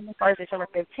me December 1st, December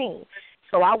 15th.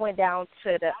 So I went down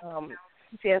to the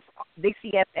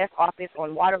DCFS office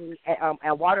on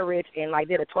at Water Ridge and, like,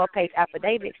 did a 12-page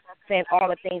affidavit saying all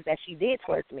the things that she did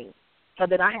towards me. So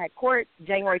then I had court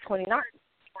January 29th.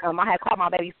 I had called my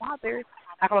baby father.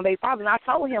 And I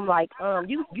told him, like,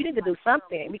 you need to do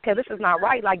something because this is not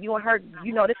right. Like, you and her,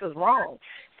 this is wrong.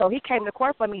 So he came to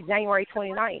court for me January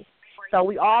 29th. So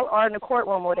we all are in the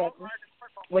courtroom or whatever.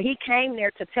 When he came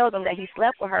there to tell them that he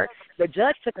slept with her, the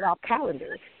judge took it off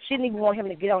calendar. She didn't even want him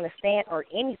to get on the stand or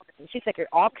anything. She took it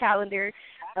off calendar.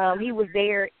 He was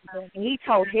there, and he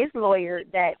told his lawyer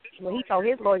that he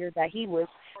was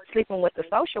sleeping with the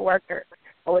social worker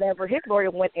or whatever, his lawyer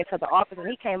went into the office and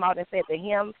he came out and said to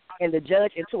him and the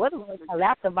judge and two other lawyers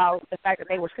laughed about the fact that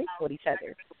they were sleeping with each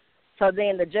other. So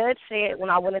then the judge said, when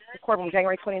I went into the courtroom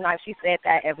January 29th, she said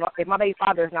that if my baby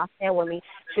father is not staying with me,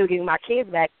 she would give me my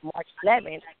kids back March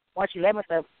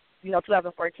 11th of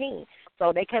 2014.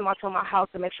 So they came out to my house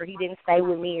to make sure he didn't stay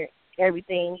with me or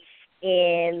everything.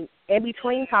 And in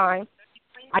between time,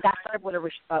 I got served with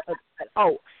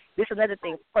this is another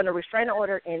thing. From the restraining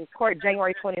order in court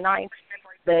January 29th,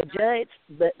 the judge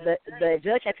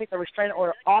had taken the restraining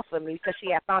order off of me because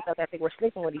she had found out that they were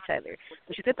sleeping with each other.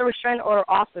 So she took the restraining order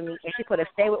off of me, and she put a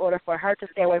stay-away order for her to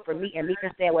stay away from me and me to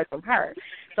stay away from her.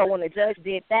 So when the judge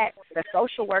did that, the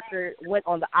social worker went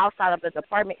on the outside of the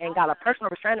department and got a personal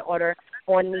restraining order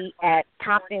on me at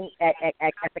Compton at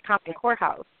the Compton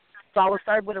courthouse. So I was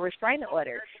served with a restraining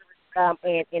order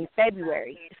in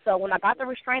February. So when I got the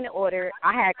restraining order,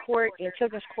 I had court in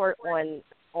children's court on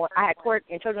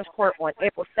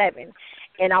April 7th,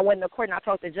 and I went to court and I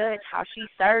told the judge how she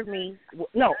served me.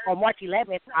 No, on March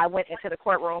 11th, I went into the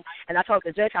courtroom and I told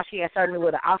the judge how she had served me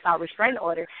with an outside restraining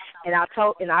order, and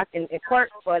in court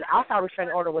for the outside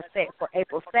restraining order was set for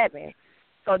April 7th.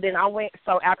 So then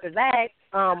So after that,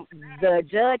 the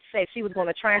judge said she was going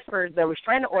to transfer the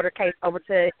restraining order case over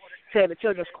to the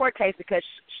children's court case because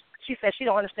she said she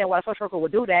don't understand why a social worker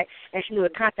would do that, and she knew the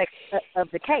context of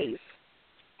the case.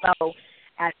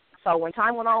 So when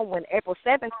time went on, when April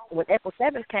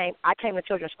 7th came, I came to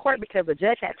children's court because the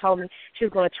judge had told me she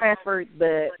was going to transfer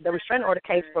the restraining order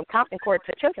case from Compton court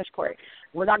to children's court.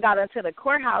 When I got into the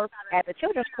courthouse at the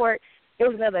children's court, there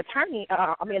was another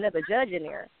judge in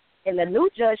there. And the new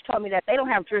judge told me that they don't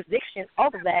have jurisdiction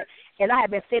over that, and I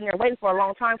had been sitting there waiting for a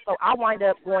long time, so I wound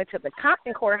up going to the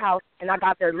Compton courthouse, and I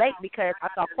got there late because I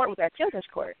thought court was at children's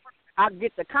court. I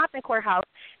get to Compton courthouse,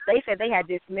 they said they had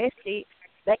dismissed it.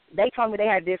 They told me they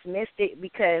had dismissed it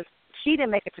because she didn't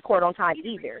make it to court on time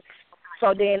either.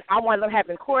 So then I wound up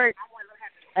having court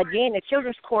again at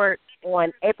children's court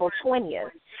on April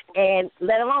 20th. And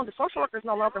let alone the social worker is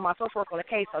no longer my social worker on the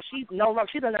case, so she's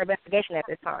under investigation at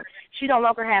this time. She no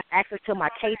longer has access to my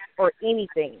case or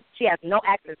anything. She has no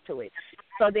access to it.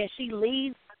 So then she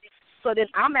leaves. So then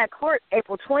I'm at court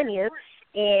April 20th,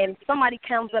 and somebody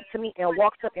comes up to me and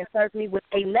walks up and serves me with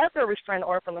another restraining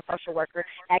order from the social worker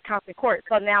at Compton Court.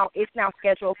 So now it's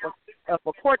scheduled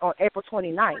for court on April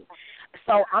 29th.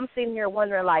 So I'm sitting here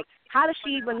wondering, like, how does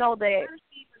she even know that?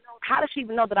 How does she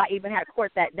even know that I even had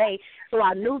court that day? So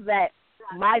I knew that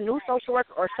my new social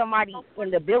worker or somebody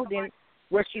in the building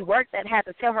where she worked that had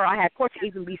to tell her I had court to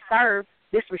even be served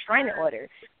this restraining order.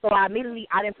 So I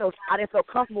didn't feel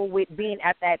comfortable with being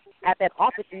at that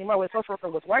office anymore where the social worker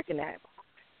was working at.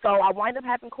 So I wound up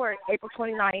having court April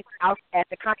 29th out at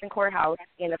the Compton courthouse,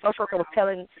 and the social worker was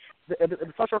telling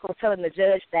the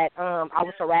judge that I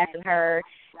was harassing her,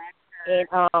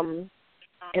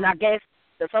 and I guess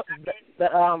the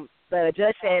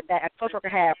judge said that a social worker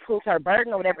had proved her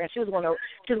burden or whatever, and she was going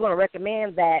to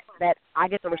recommend that I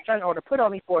get the restraining order put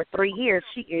on me for 3 years.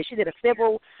 She did a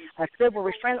civil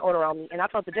restraining order on me, and I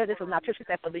told the judge this was not true. She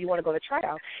said, "So do you want to go to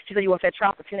trial?" She said, "You want to set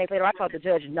trial for 10 days later?" I told the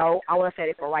judge, "No, I want to set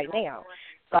it for right now."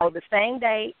 So the same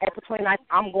day, April 29th,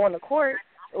 I'm going to court.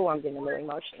 Oh, I'm getting a little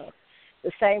emotional.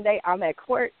 The same day I'm at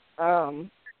court. April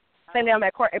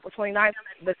 29th.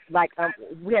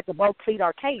 We had to both plead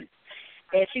our case.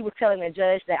 And she was telling the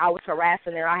judge that I was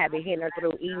harassing her. I had been hitting her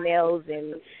through emails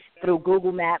and through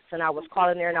Google Maps, and I was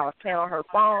calling her, and I was playing on her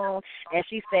phone. And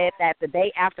she said that the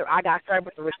day after I got served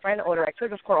with the restraining order at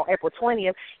children's court on April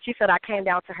 20th, she said I came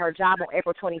down to her job on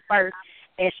April 21st,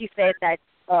 and she said that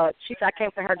I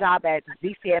came to her job at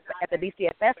the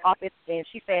DCFS office, and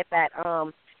she said that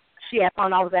she had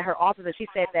found I was at her office, and she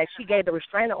said that she gave the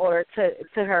restraining order to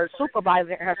her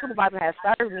supervisor, and her supervisor had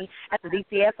served me at the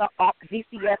DCFS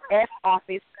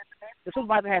office. The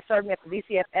supervisor had served me at the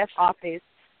DCFS office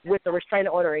with the restraining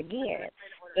order again.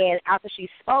 And after she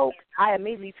spoke, I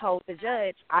immediately told the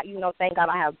judge, thank God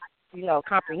I have,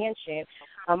 comprehension.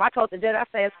 I told the judge, I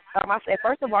said,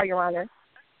 first of all, Your Honor,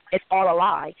 it's all a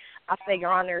lie. I said,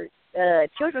 Your Honor,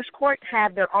 children's court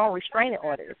have their own restraining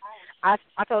orders. I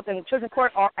told them the children's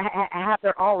court have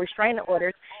their own restraining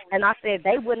orders, and I said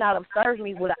they would not have served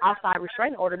me with an outside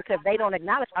restraining order because they don't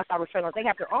acknowledge outside restraining orders. They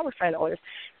have their own restraining orders.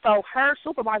 So her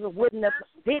supervisor wouldn't have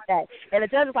did that. And the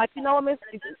judge was like,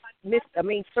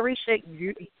 Sarisha,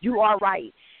 you are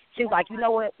right. She was like, you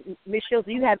know what, Ms. Shields,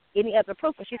 do you have any other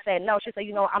proof? And she said, no. She said,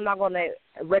 I'm not going to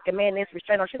recommend this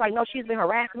restraining order. She's like, no, she's been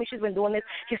harassing me. She's been doing this.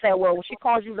 She said, well, when she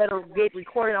calls you, let her get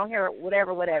recorded on here,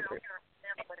 whatever.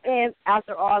 And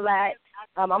after all that,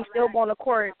 I'm still going to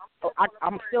court.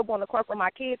 I'm still going to court for my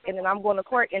kids, and then I'm going to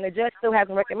court, and the judge still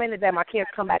hasn't recommended that my kids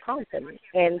come back home to me.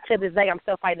 And to this day, I'm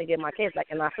still fighting to get my kids back,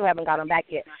 and I still haven't got them back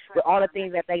yet with all the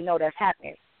things that they know that's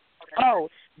happened. Oh,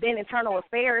 then Internal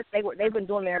Affairs, they've been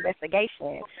doing their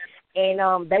investigation,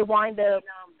 and they wind up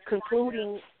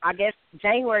concluding, I guess,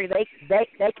 January,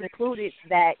 they concluded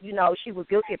that, she was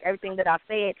guilty of everything that I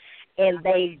said, and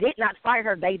they did not fire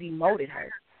her, they demoted her.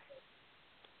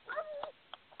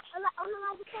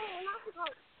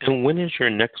 And when is your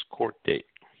next court date?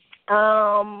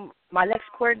 My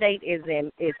next court date is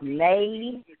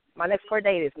May. My next court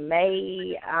date is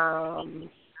May.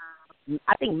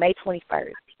 I think May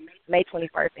 21st. May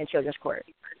 21st in Children's Court.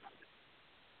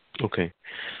 Okay.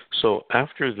 So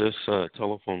after this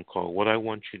telephone call, what I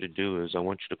want you to do is I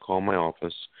want you to call my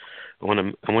office. I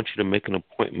want you to make an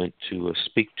appointment to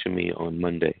speak to me on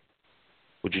Monday.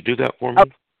 Would you do that for me?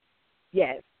 Oh,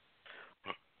 yes.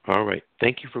 All right.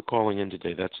 Thank you for calling in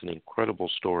today. That's an incredible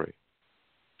story.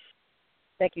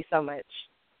 Thank you so much.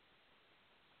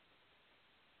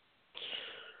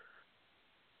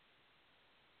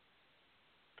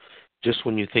 Just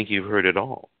when you think you've heard it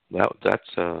all, that's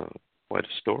quite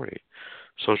a story.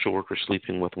 Social worker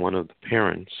sleeping with one of the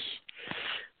parents,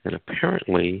 and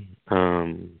apparently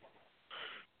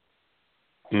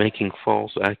making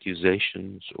false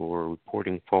accusations or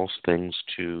reporting false things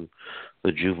to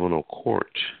the juvenile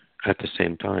court at the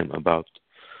same time about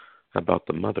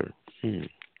the mother. Going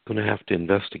to have to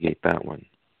investigate that one.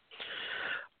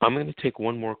 I'm going to take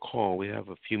one more call. We have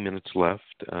a few minutes left.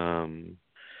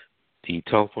 The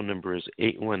telephone number is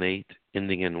 818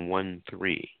 ending in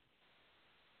 13.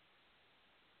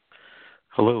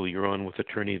 Hello, you're on with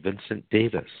Attorney Vincent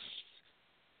Davis.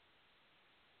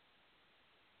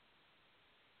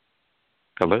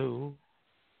 Hello.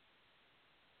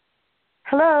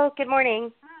 Hello, good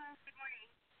morning.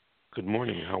 Good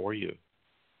morning. How are you?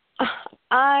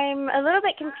 I'm a little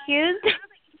bit confused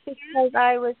because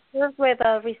I was served with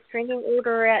a restraining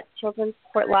order at Children's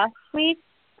Court last week,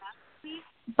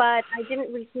 but I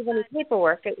didn't receive any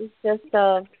paperwork. It was just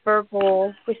a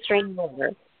verbal restraining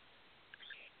order.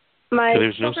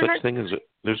 There's no such thing as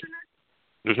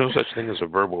a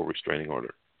verbal restraining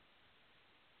order.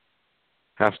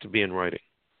 Has to be in writing.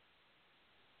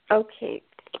 Okay.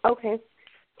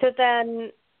 So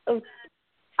then,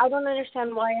 I don't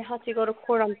understand why I had to go to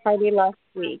court on Friday last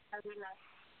week,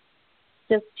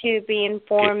 just to be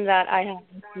informed that I have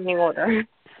a restraining order.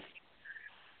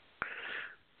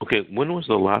 Okay, when was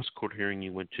the last court hearing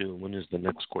you went to, and when is the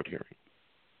next court hearing?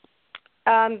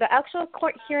 The actual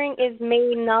court hearing is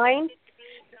May 9th,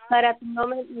 but at the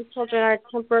moment the children are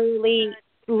temporarily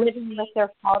living with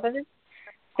their fathers.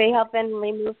 They have been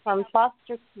removed from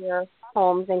foster care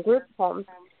homes and group homes,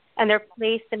 and they're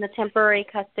placed in a temporary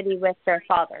custody with their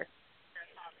father.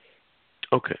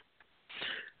 Okay.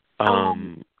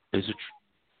 Is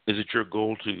it your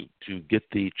goal to get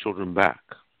the children back?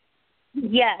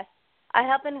 Yes. I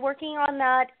have been working on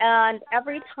that, and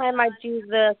every time I do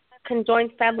the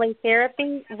conjoined family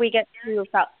therapy, we get to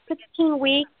about 16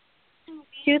 weeks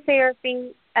to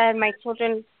therapy, and my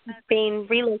children have been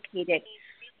relocated.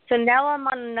 So now I'm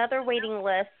on another waiting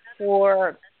list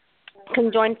for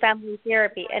conjoined family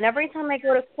therapy, and every time I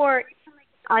go to court,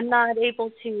 I'm not able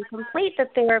to complete the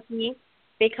therapy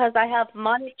because I have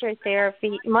monitor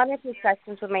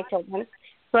sessions with my children.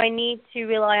 So I need to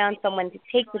rely on someone to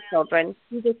take the children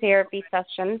to the therapy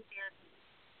sessions.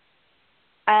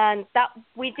 And that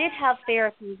we did have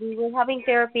therapy. We were having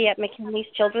therapy at McKinley's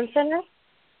Children's Center.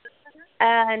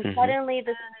 And suddenly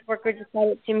the worker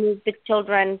decided to move the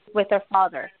children with their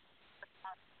father.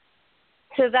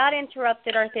 So that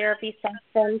interrupted our therapy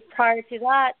session. Prior to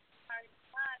that,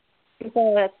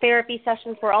 the therapy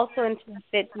sessions were also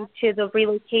interrupted due to the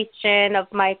relocation of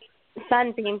my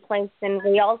son being placed in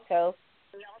Rialto.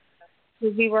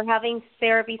 We were having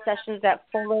therapy sessions at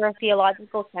Fuller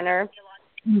Theological Center,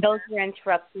 and those were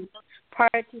interrupted.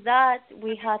 Prior to that,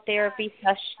 we had therapy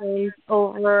sessions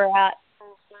over at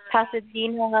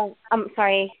Pasadena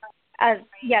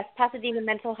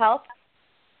Mental Health,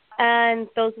 and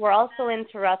those were also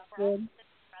interrupted.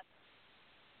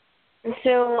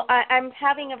 So I'm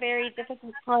having a very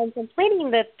difficult time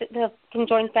completing the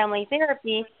conjoined family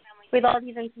therapy with all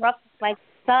these interruptions. My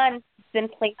son has been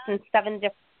placed in 7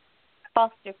 different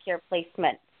foster care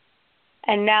placements,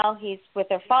 and now he's with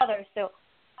their father. So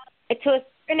to a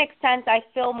certain extent, I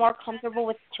feel more comfortable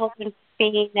with children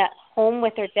being at home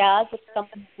with their dad, with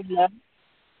someone who knows,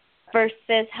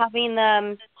 versus having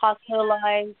them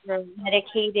hospitalized or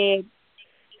medicated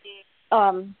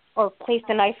or placed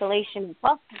in isolation in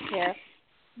foster care.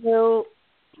 So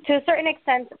to a certain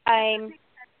extent, I'm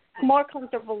more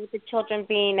comfortable with the children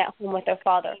being at home with their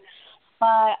father.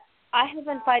 But I have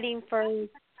been fighting for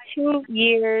 2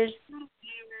 years,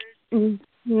 9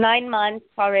 months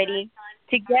already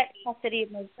to get custody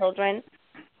of my children.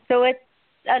 So it's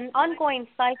an ongoing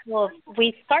cycle of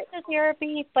we start the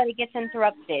therapy, but it gets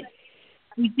interrupted.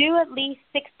 We do at least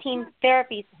 16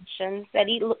 therapy sessions at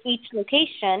each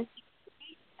location.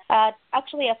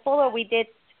 Actually, at Fuller, we did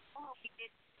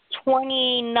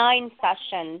 29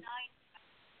 sessions.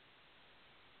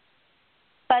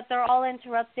 But they're all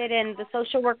interrupted, and the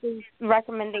social worker's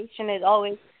recommendation is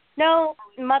always, no,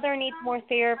 mother needs more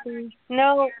therapy.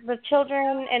 No, the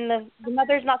children and the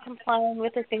mother's not complying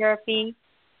with the therapy.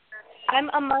 I'm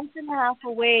a month and a half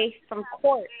away from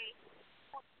court,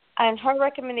 and her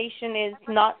recommendation is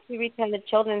not to return the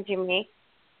children to me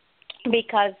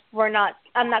because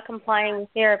I'm not complying with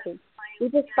therapy. We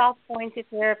just stopped going to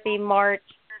therapy March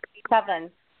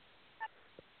 7th.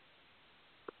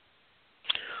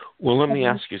 Well, let me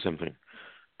ask you something.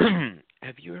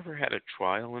 Have you ever had a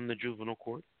trial in the juvenile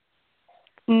court?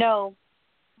 No.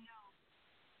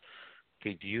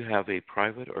 Okay, do you have a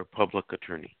private or public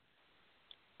attorney?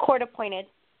 Court appointed.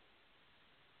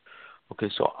 Okay,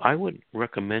 so I would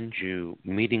recommend you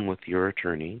meeting with your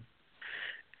attorney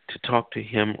to talk to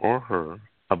him or her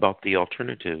about the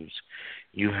alternatives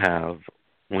you have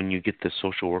when you get the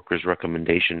social worker's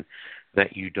recommendation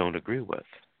that you don't agree with.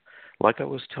 Like I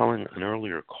was telling an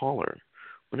earlier caller,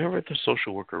 whenever the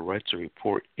social worker writes a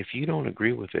report, if you don't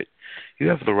agree with it, you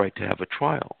have the right to have a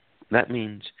trial. That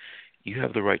means you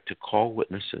have the right to call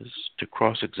witnesses, to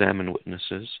cross-examine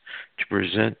witnesses, to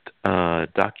present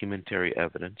documentary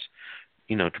evidence,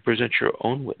 to present your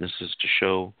own witnesses to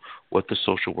show what the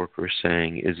social worker is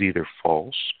saying is either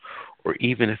false, or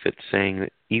even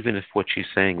if what she's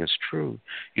saying is true,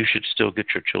 you should still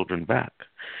get your children back.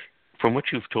 From what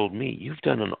you've told me, you've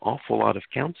done an awful lot of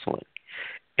counseling,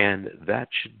 and that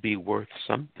should be worth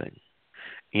something.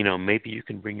 Maybe you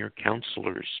can bring your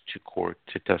counselors to court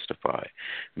to testify.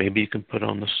 Maybe you can put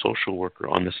on the social worker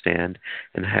on the stand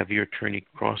and have your attorney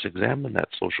cross-examine that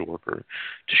social worker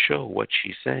to show what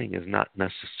she's saying is not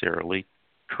necessarily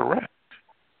correct.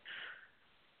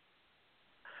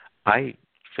 I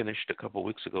finished a couple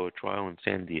weeks ago a trial in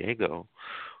San Diego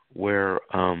where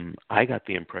I got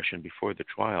the impression before the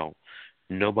trial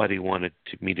nobody wanted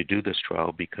me to do this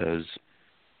trial because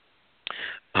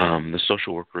the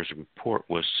social worker's report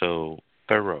was so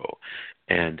thorough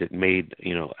and it made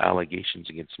allegations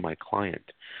against my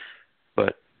client.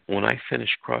 But when I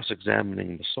finished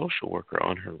cross-examining the social worker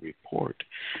on her report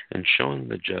and showing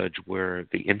the judge where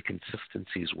the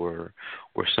inconsistencies were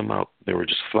somehow they were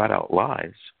just flat-out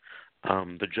lies,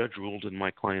 the judge ruled in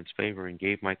my client's favor and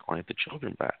gave my client the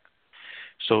children back.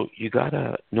 So you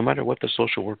gotta, no matter what the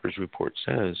social worker's report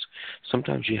says,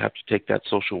 sometimes you have to take that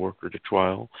social worker to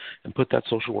trial and put that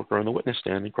social worker on the witness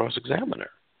stand and cross-examine her.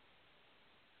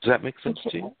 Does that make sense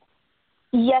to you?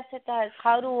 Yes, it does.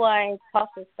 How do I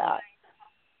process that?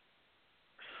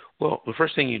 Well, the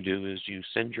first thing you do is you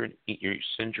send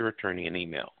your attorney an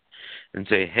email and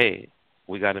say, hey,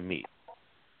 we got to meet.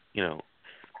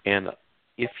 And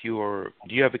do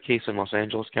you have a case in Los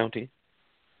Angeles County?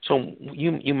 So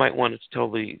you might want to tell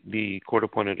the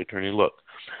court-appointed attorney, look,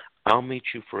 I'll meet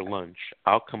you for lunch.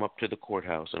 I'll come up to the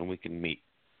courthouse and we can meet.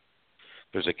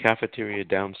 There's a cafeteria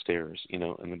downstairs, in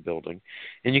the building,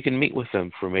 and you can meet with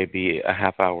them for maybe a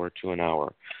half hour to an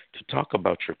hour to talk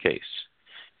about your case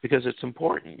because it's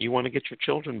important. You want to get your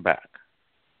children back.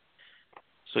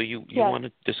 So you want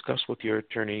to discuss with your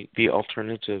attorney the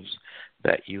alternatives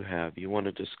that you have. You want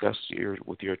to discuss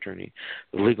with your attorney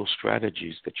the legal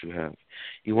strategies that you have.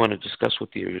 You want to discuss with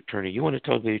your attorney. You want to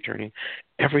tell the attorney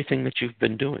everything that you've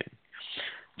been doing.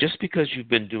 Just because you've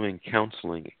been doing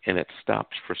counseling and it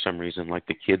stops for some reason, like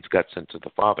the kids got sent to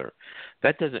the father,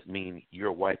 that doesn't mean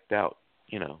you're wiped out.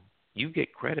 You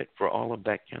get credit for all of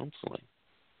that counseling.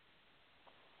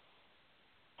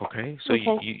 Okay, so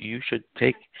Okay. you should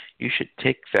take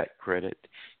that credit.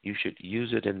 You should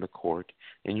use it in the court,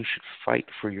 and you should fight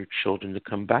for your children to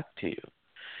come back to you.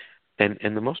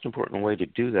 And the most important way to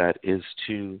do that is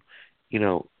to,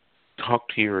 talk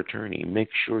to your attorney. Make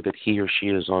sure that he or she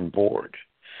is on board.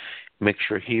 Make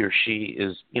sure he or she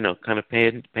is, kind of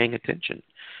paying attention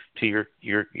to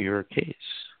your case.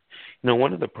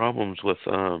 One of the problems with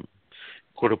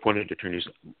court-appointed attorneys,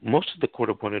 most of the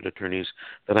court-appointed attorneys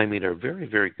that I meet are very,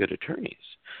 very good attorneys.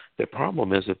 The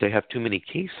problem is that they have too many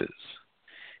cases.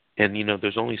 And,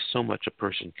 there's only so much a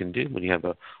person can do when you have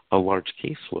a large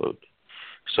caseload.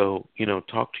 So,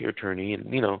 talk to your attorney.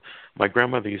 And, my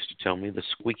grandmother used to tell me the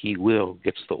squeaky wheel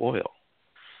gets the oil.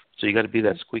 So you got to be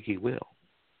that squeaky wheel.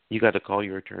 You got to call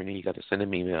your attorney. You got to send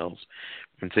him emails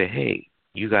and say, hey,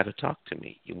 you got to talk to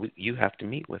me. You have to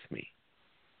meet with me.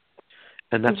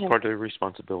 And that's part of their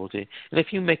responsibility. And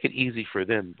if you make it easy for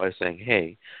them by saying,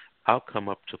 hey, I'll come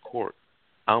up to court.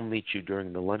 I'll meet you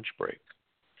during the lunch break,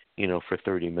 for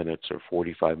 30 minutes or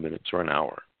 45 minutes or an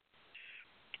hour.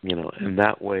 And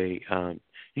that way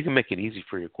you can make it easy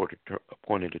for your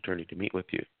court-appointed attorney to meet with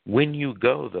you. When you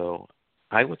go, though,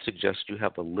 I would suggest you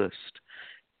have a list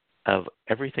of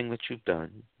everything that you've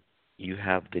done. You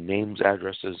have the names,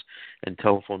 addresses, and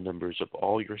telephone numbers of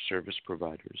all your service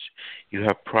providers. You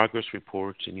have progress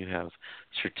reports, and you have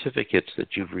certificates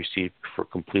that you've received for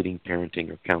completing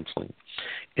parenting or counseling,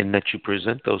 and that you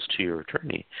present those to your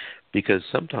attorney, because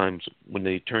sometimes when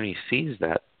the attorney sees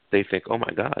that, they think, oh,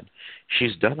 my God,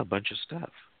 she's done a bunch of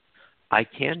stuff. I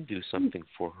can do something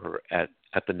for her at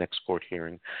the next court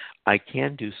hearing. I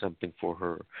can do something for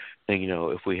her,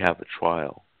 if we have a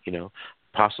trial,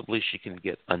 Possibly she can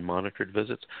get unmonitored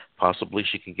visits. Possibly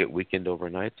she can get weekend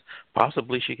overnights.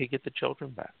 Possibly she could get the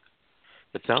children back.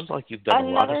 It sounds like you've done a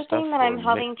lot of stuff. Another thing that I'm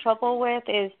having trouble with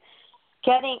is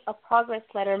getting a progress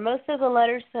letter. Most of the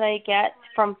letters that I get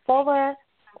from Fuller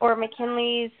or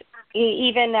McKinley's,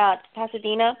 even at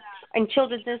Pasadena, and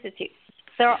Children's Institute,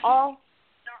 they're all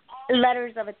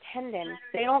letters of attendance.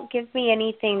 They don't give me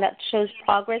anything that shows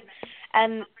progress.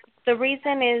 And the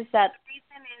reason is that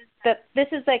this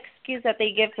is the excuse that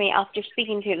they give me after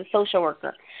speaking to the social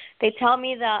worker. They tell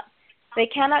me that they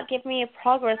cannot give me a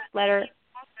progress letter.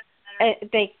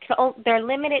 They're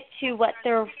limited to what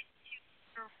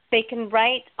they can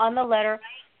write on the letter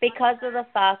because of the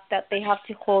fact that they have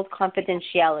to hold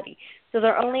confidentiality. So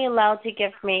they're only allowed to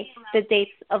give me the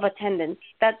dates of attendance.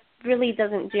 That really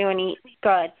doesn't do any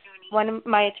good.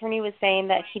 My attorney was saying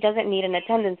that he doesn't need an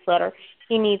attendance letter.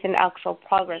 He needs an actual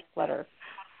progress letter.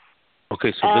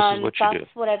 Okay, so this is what you do.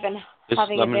 That's what I've been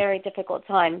having a very difficult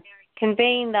time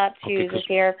conveying that to the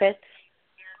therapist.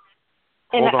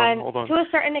 And hold on. To a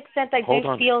certain extent, I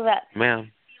do feel that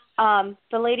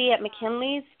the lady at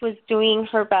McKinley's was doing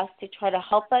her best to try to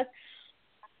help us,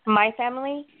 my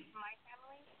family,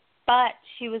 but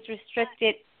she was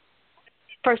restricted.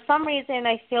 For some reason,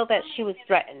 I feel that she was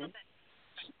threatened.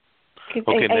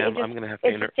 Okay, ma'am, I'm going to have to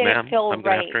interrupt. Ma'am, I'm going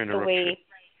to have to interrupt the way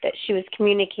that she was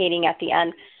communicating at the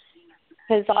end.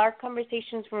 Because our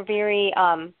conversations were very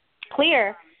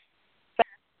clear.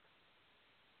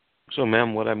 So,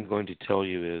 ma'am, what I'm going to tell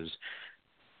you is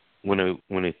when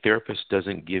a therapist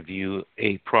doesn't give you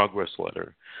a progress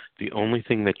letter, the only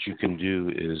thing that you can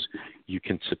do is you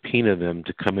can subpoena them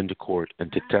to come into court and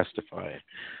to testify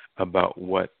about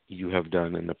what you have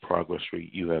done and the progress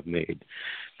you have made.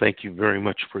 Thank you very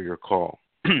much for your call.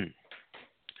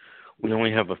 We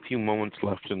only have a few moments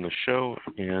left in the show,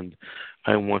 and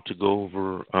I want to go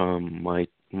over my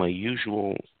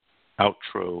usual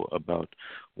outro about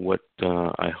what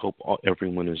I hope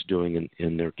everyone is doing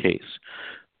in their case.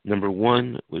 Number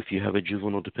one, if you have a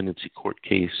juvenile dependency court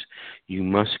case, you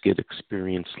must get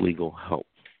experienced legal help.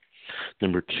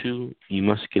 Number two, you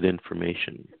must get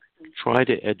information. Try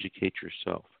to educate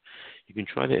yourself. You can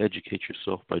try to educate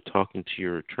yourself by talking to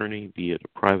your attorney, be it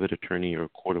a private attorney or a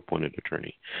court-appointed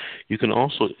attorney. You can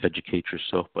also educate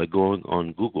yourself by going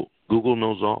on Google. Google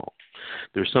knows all.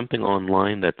 There's something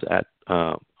online that's at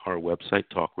our website,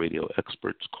 Talk Radio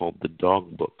Experts, called the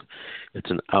Dog Book. It's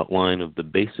an outline of the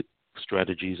basic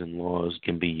strategies and laws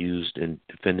can be used in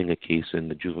defending a case in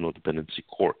the juvenile dependency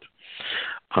court.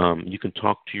 You can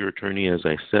talk to your attorney, as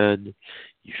I said.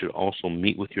 You should also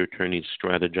meet with your attorney to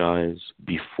strategize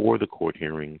before the court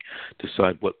hearing,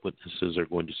 decide what witnesses are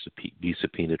going to be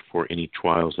subpoenaed for any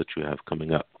trials that you have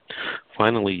coming up.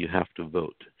 Finally, you have to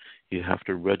vote. You have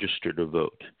to register to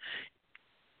vote.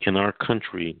 In our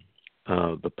country,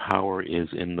 the power is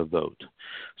in the vote.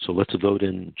 So let's vote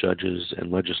in judges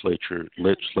and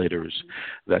legislators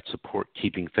that support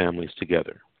keeping families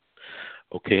together.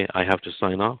 Okay, I have to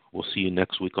sign off. We'll see you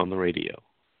next week on the radio.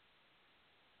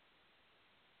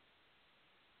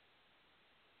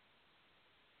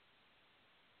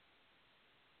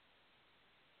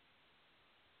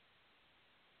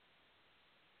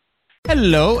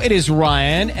 Hello, it is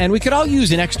Ryan, and we could all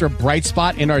use an extra bright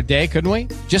spot in our day, couldn't we?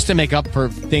 Just to make up for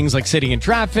things like sitting in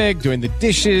traffic, doing the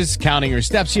dishes, counting your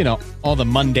steps, you know, all the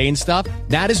mundane stuff.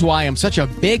 That is why I'm such a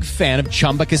big fan of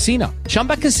Chumba Casino.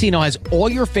 Chumba Casino has all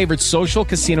your favorite social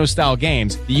casino-style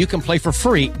games that you can play for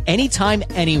free anytime,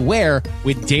 anywhere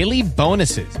with daily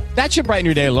bonuses. That should brighten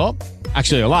your day a little.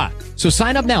 Actually, a lot. So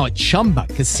sign up now at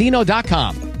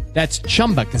ChumbaCasino.com. That's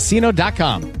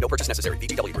ChumbaCasino.com. No purchase necessary.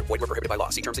 VGW Group. Void where prohibited by law.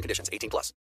 See terms and conditions. 18+.